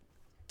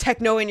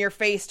techno in your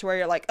face to where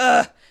you're like,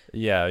 ugh.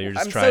 Yeah, you're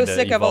just I'm trying so to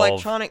sick of evolve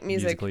electronic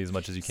music musically as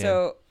much as you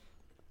can.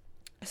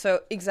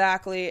 So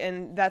exactly,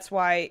 and that's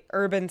why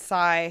urban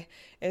psy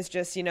is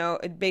just, you know,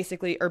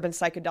 basically urban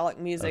psychedelic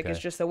music is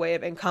just a way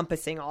of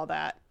encompassing all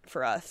that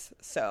for us.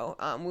 So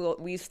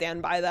we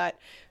stand by that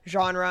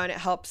genre, and it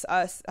helps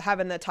us,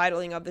 having the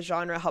titling of the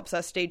genre helps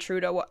us stay true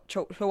to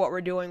what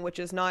we're doing, which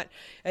is not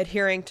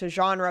adhering to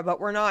genre,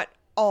 but we're not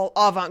all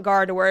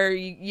avant-garde to where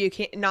you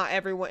can't, not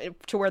everyone,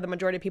 to where the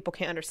majority of people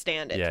can't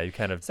understand it. Yeah, you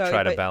kind of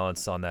try to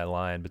balance on that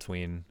line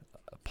between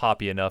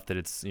poppy enough that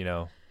it's,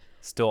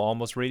 still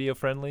almost radio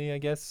friendly, I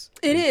guess.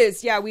 It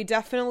is. Yeah, we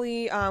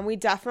definitely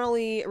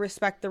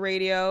respect the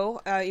radio,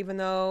 even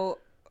though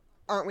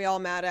aren't we all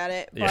mad at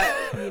it?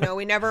 But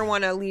we never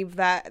want to leave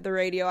the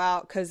radio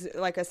out, because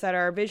like I said,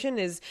 our vision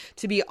is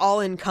to be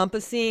all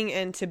encompassing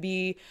and to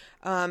be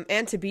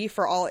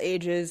for all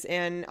ages,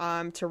 and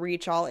to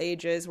reach all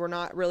ages. We're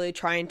not really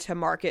trying to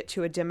market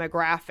to a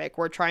demographic.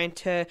 We're trying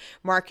to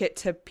market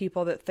to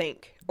people that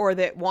think, or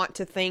that want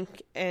to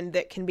think, and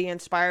that can be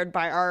inspired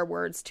by our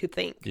words to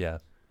think. Yeah.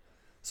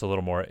 So a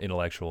little more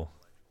intellectual.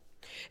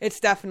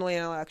 It's definitely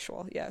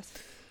intellectual. Yes.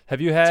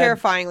 Have you had,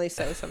 terrifyingly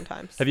so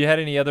sometimes. Have you had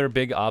any other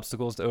big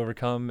obstacles to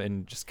overcome,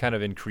 and just kind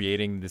of in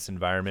creating this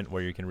environment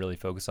where you can really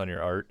focus on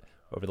your art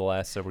over the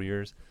last several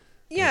years?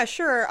 Yeah,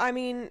 sure. I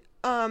mean,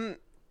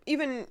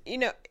 even,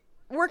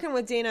 working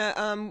with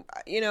Dana,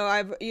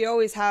 you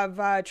always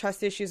have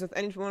trust issues with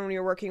anyone when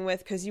you're working with,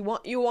 because you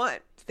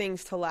want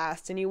things to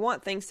last, and you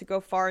want things to go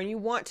far, and you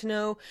want to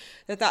know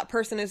that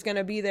person is going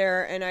to be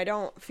there. And I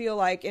don't feel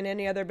like in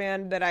any other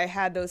band that I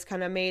had those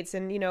kind of mates.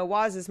 And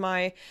Waz is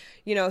my,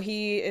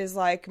 he is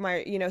like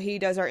my, he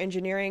does our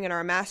engineering and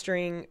our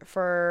mastering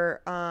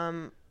for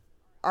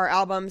our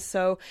albums,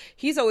 so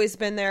he's always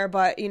been there.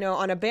 But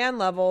on a band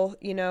level,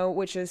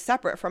 which is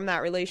separate from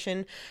that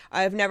relation,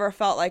 I've never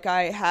felt like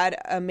I had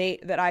a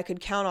mate that I could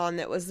count on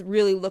that was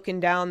really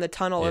looking down the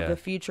tunnel of the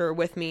future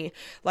with me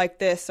like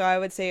this. So I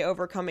would say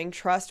overcoming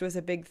trust was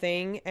a big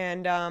thing,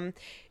 and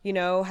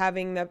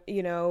having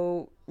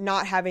the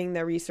not having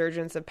the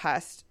resurgence of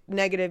past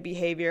negative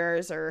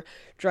behaviors or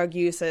drug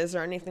uses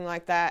or anything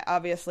like that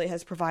obviously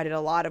has provided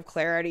a lot of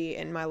clarity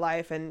in my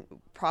life, and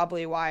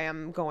probably why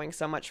I'm going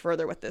so much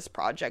further with this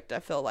project. I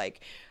feel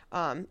like,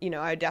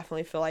 I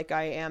definitely feel like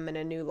I am in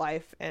a new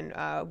life, and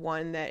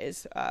one that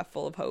is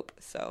full of hope.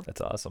 So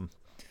that's awesome.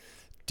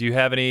 Do you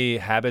have any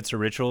habits or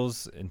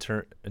rituals in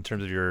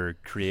terms of your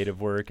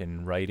creative work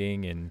and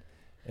writing and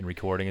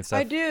recording and stuff?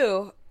 I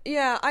do.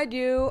 Yeah, I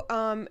do.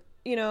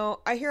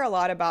 I hear a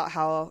lot about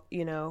how,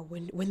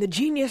 when the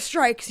genius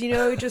strikes,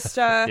 just,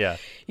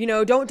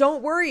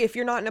 don't worry if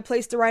you're not in a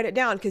place to write it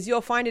down, because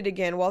you'll find it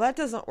again. Well, that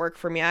doesn't work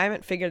for me. I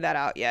haven't figured that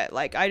out yet.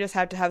 Like, I just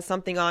have to have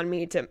something on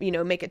me to,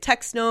 make a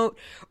text note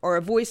or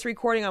a voice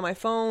recording on my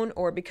phone,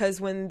 or because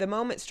when the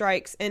moment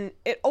strikes, and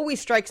it always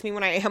strikes me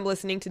when I am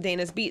listening to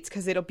Dana's beats,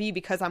 because it'll be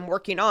because I'm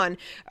working on,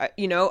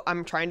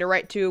 I'm trying to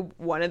write to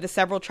one of the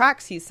several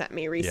tracks he sent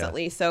me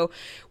recently. Yeah. So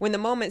when the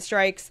moment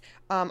strikes,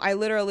 I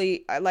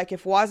literally, like,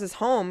 if Waz is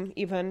home,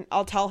 even,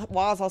 I'll tell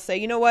Waz, I'll say,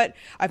 you know what,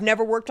 I've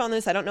never worked on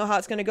this. I don't know how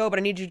it's going to go, but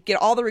I need you to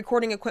get all the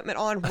recording equipment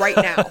on right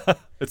now.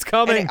 It's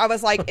coming. And I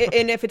was like,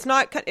 and if it's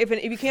not, if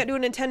you can't do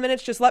it in 10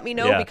 minutes, just let me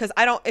know, because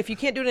if you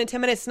can't do it in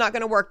 10 minutes, it's not going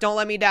to work. Don't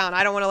let me down.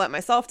 I don't want to let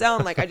myself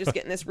down. Like, I just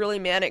get in this really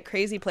manic,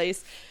 crazy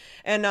place.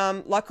 And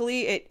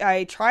luckily,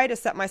 I try to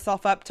set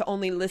myself up to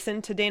only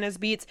listen to Dana's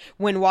beats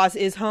when Waz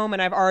is home,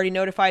 and I've already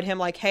notified him,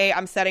 like, hey,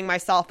 I'm setting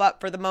myself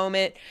up for the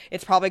moment.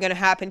 It's probably going to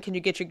happen. Can you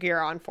get your gear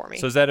on for me?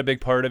 So is that a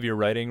big part of your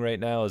writing right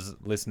now, is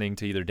listening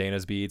to either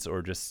Dana's beats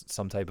or just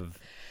some type of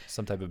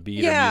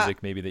beat or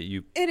music maybe that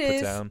you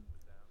put down?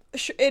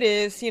 It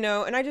is,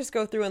 and I just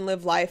go through and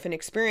live life, and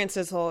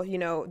experiences will,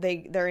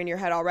 they're in your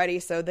head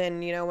already. So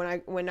then,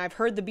 when I've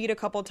heard the beat a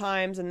couple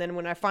times, and then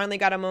when I finally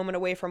got a moment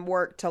away from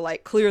work to,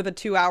 like, clear the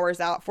 2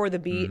 hours out for the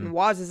beat, and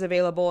Waz is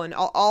available, and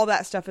all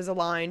that stuff is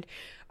aligned,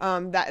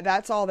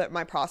 that's all that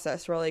my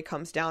process really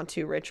comes down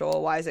to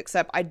ritual wise,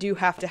 except I do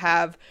have to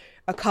have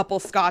a couple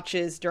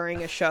scotches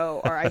during a show,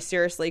 or I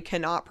seriously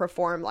cannot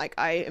perform. Like,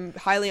 I am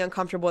highly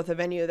uncomfortable with a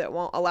venue that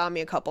won't allow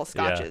me a couple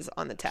scotches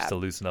on the tab. Just to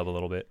loosen up a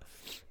little bit.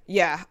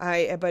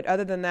 Yeah, but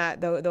other than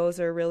that, those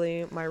are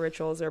really, my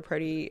rituals are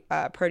pretty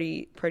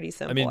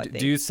simple. I mean,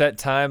 do you set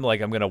time,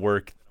 like, I'm going to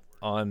work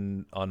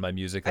on my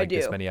music like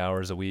this many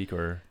hours a week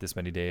or this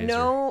many days?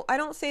 No, I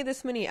don't say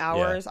this many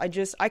hours.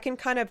 Yeah. I can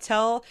kind of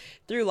tell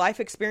through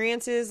life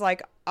experiences.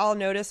 Like, I'll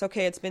notice,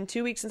 okay, it's been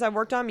 2 weeks since I've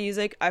worked on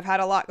music. I've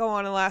had a lot go on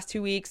in the last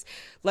 2 weeks.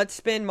 Let's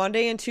spend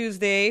Monday and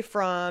Tuesday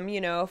from,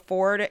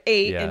 4 to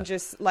 8 and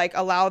just, like,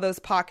 allow those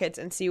pockets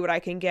and see what I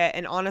can get.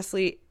 And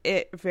honestly,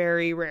 it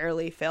very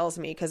rarely fails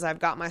me, because I've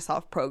got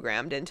myself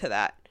programmed into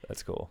that.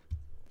 That's cool.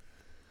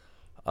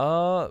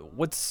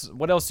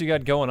 What else do you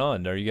got going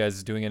on? Are you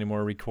guys doing any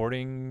more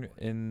recording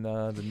in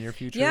the near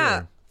future?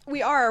 Yeah,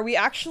 we are. We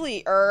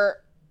actually are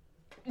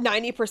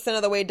 90%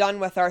 of the way done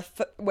with our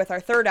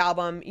third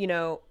album.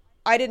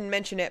 I didn't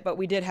mention it, but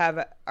we did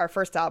have our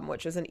first album,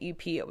 which was an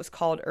EP. It was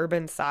called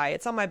Urban Sigh.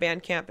 It's on my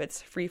Bandcamp.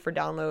 It's free for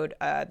download.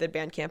 The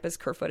Bandcamp is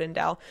Kerfoot and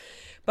Dow.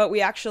 But we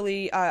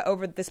actually,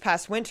 over this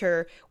past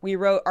winter, we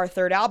wrote our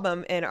third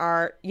album, and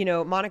our,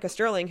 Monica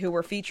Sterling, who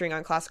we're featuring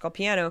on classical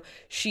piano,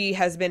 she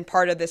has been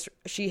part of this.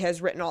 She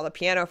has written all the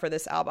piano for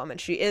this album,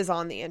 and she is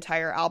on the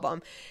entire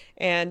album.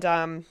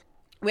 And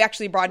we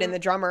actually brought in the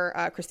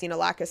drummer, Christina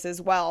Lacus,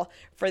 as well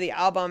for the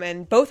album.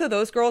 And both of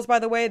those girls, by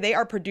the way, they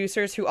are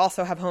producers who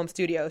also have home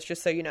studios,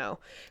 just so you know.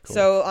 Cool.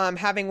 So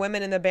having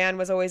women in the band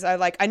was always, I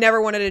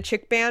never wanted a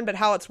chick band, but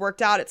how it's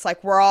worked out, it's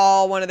like we're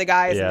all one of the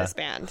guys in this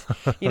band.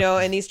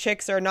 And these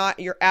chicks are not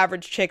your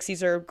average chicks.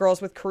 These are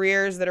girls with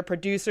careers that are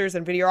producers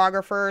and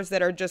videographers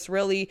that are just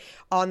really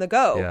on the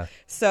go. Yeah.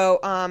 So,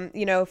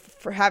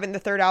 for having the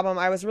third album,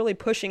 I was really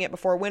pushing it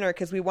before winter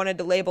because we wanted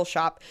to label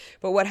shop.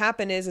 But what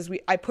happened is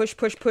I push,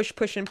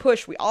 and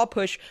push. We all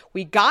push.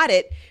 We got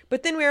it.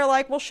 But then we were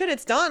like, well, shit,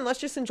 it's done. Let's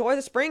just enjoy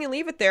the spring and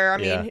leave it there. I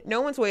mean,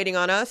 no one's waiting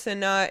on us.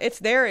 And it's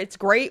there. It's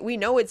great. We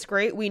know it's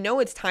great. We know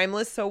it's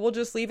timeless. So we'll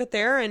just leave it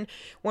there. And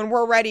when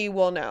we're ready,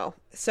 we'll know.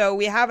 So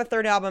we have a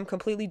third album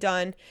completely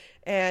done.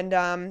 And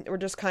we're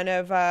just kind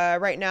of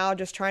right now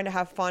just trying to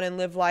have fun and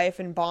live life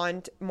and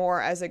bond more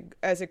as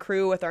a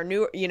crew with our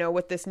new,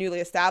 with this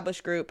newly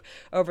established group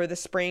over the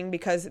spring,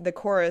 because the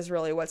core is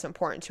really what's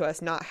important to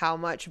us, not how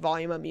much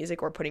volume of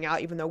music we're putting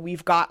out, even though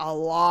we've got a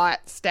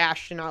lot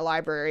stashed in our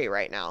library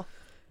right now.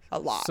 A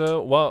lot.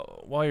 So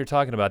while you're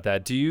talking about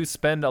that, do you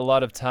spend a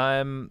lot of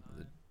time,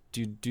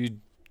 do you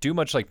do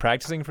much like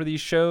practicing for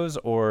these shows,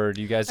 or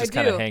do you guys just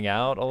kind of hang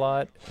out a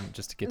lot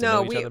just to get to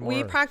know each other more? No,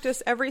 we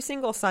practice every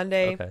single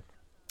Sunday. Okay.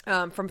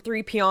 From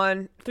 3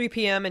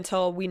 p.m.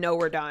 until we know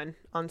we're done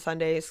on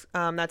Sundays.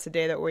 That's a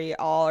day that we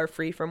all are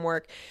free from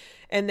work.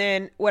 And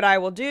then what I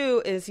will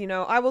do is,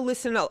 I'll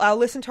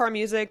listen to our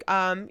music,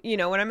 when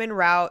I'm en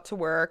route to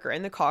work or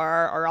in the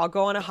car, or I'll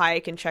go on a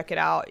hike and check it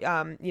out.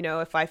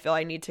 If I feel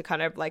I need to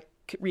kind of like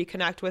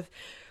reconnect with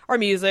our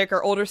music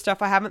or older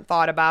stuff I haven't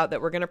thought about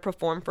that we're going to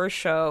perform for a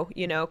show,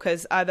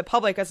 because the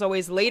public is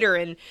always later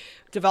in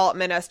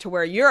development as to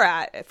where you're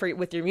at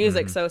with your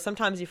music. Mm-hmm. So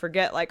sometimes you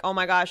forget, like, oh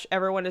my gosh,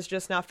 everyone is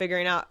just now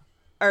figuring out,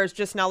 or is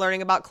just now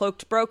learning about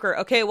Cloaked Broker.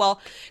 Okay, well,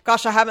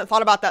 gosh, I haven't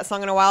thought about that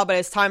song in a while, but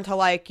it's time to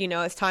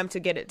it's time to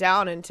get it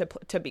down and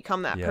to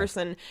become that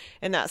person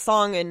in that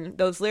song and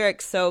those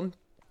lyrics. So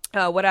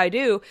what I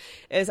do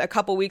is a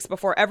couple weeks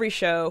before every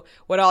show,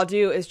 what I'll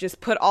do is just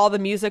put all the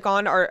music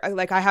on, or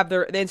like I have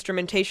the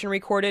instrumentation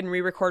recorded and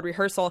re-record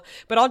rehearsal,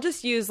 but I'll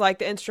just use like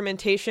the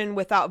instrumentation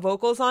without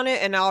vocals on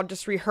it, and I'll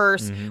just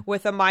rehearse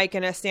with a mic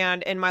and a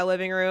stand in my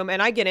living room,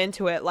 and I get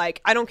into it. Like,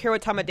 I don't care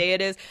what time of day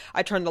it is.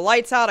 I turn the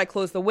lights out. I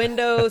close the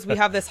windows. We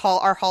have this hall.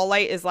 Our hall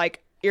light is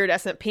like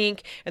iridescent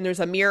pink, and there's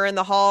a mirror in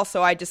the hall,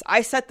 so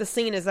I set the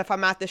scene as if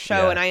I'm at the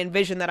show, and I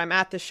envision that I'm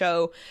at the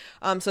show,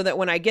 so that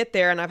when I get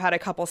there and I've had a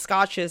couple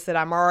scotches, that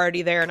I'm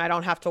already there and I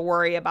don't have to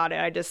worry about it.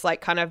 I just like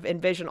kind of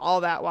envision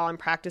all that while I'm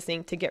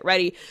practicing to get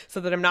ready,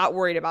 so that I'm not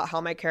worried about how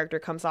my character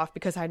comes off,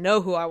 because I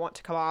know who I want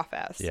to come off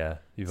as. Yeah,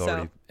 you've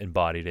already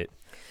embodied it.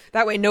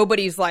 That way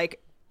nobody's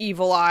like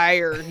evil eye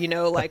or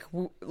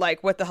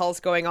like what the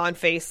hell's going on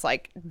face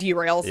like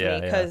derails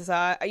me, because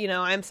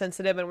I'm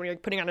sensitive, and when you're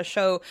putting on a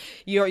show,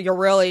 you're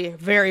really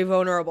very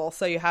vulnerable,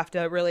 so you have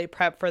to really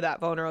prep for that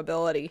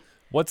vulnerability.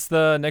 What's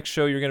the next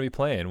show you're going to be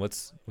playing?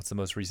 What's the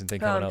most recent thing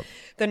coming up?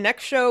 The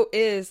next show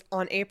is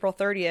on April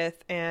 30th,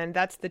 and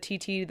that's the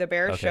TT the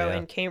Bear show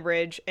in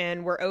Cambridge,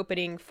 and we're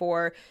opening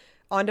for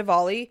on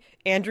Diwali,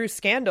 Andrew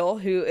Scandal,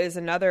 who is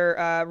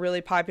another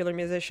really popular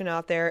musician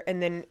out there,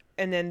 and then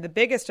the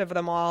biggest of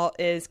them all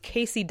is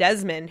Casey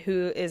Desmond,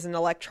 who is an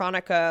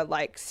electronica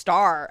like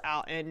star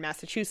out in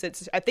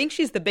Massachusetts. I think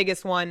she's the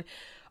biggest one,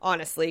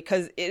 honestly,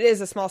 because it is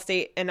a small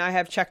state, and I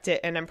have checked it,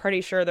 and I'm pretty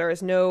sure there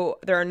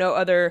are no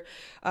other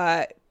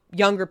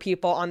younger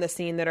people on the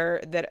scene that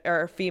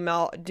are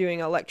female doing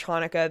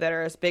electronica that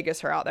are as big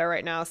as her out there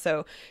right now.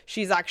 So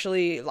she's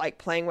actually like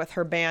playing with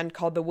her band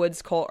called the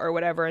Woods Cult or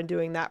whatever, and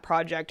doing that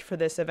project for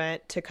this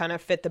event to kind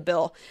of fit the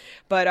bill.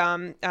 But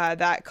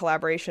that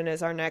collaboration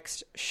is our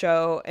next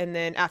show, and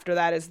then after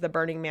that is the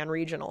Burning Man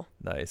Regional.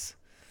 Nice.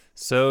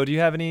 So do you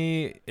have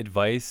any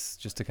advice,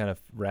 just to kind of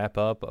wrap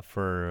up,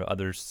 for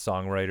other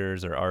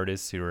songwriters or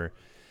artists who are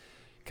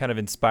kind of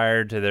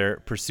inspired to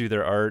pursue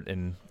their art,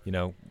 and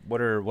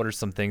what are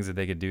some things that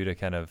they could do to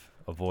kind of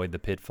avoid the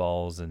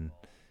pitfalls, and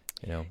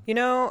you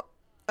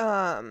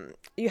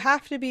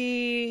have to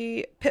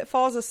be,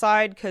 pitfalls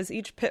aside, because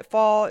each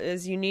pitfall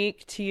is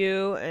unique to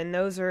you, and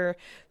those are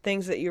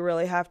things that you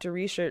really have to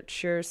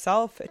research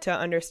yourself to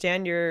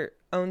understand your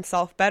own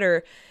self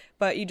better.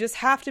 But you just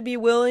have to be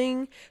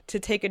willing to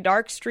take a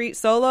dark street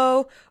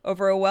solo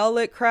over a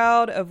well-lit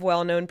crowd of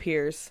well-known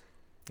peers.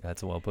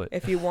 That's well put.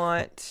 If you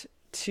want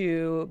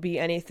to be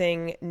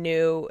anything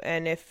new,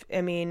 and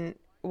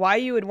why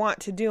you would want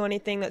to do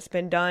anything that's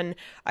been done,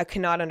 I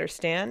cannot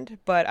understand,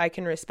 but I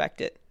can respect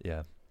it.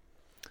 Yeah.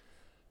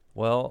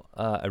 Well,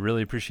 I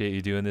really appreciate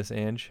you doing this,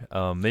 Ange.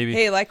 Maybe.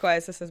 Hey,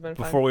 likewise. This has been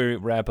fun. Before we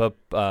wrap up,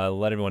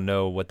 let everyone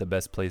know what the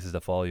best places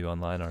to follow you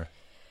online are.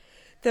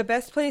 The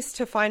best place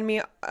to find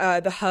me,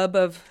 the hub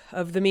of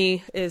the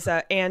me, is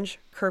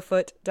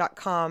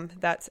angekerfoot.com.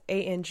 That's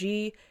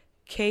ANGKER,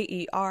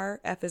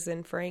 F as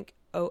in Frank,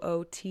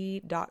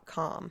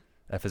 OOT.com.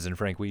 F as in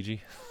Frank Ouija?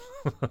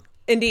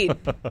 Indeed.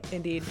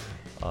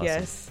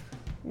 Awesome.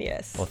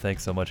 Yes. Well,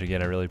 thanks so much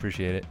again. I really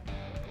appreciate it.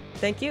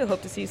 Thank you.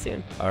 Hope to see you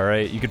soon. All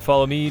right. You can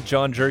follow me,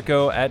 John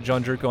Jerko, at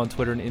John Jerko on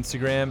Twitter and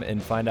Instagram,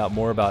 and find out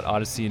more about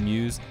Odyssey and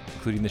Muse,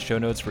 including the show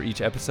notes for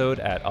each episode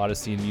at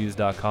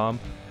odysseyandmuse.com.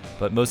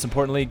 But most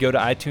importantly, go to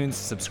iTunes,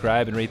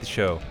 subscribe, and rate the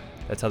show.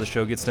 That's how the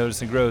show gets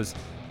noticed and grows.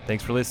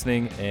 Thanks for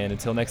listening, and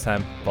until next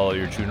time, follow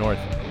your true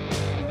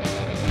north.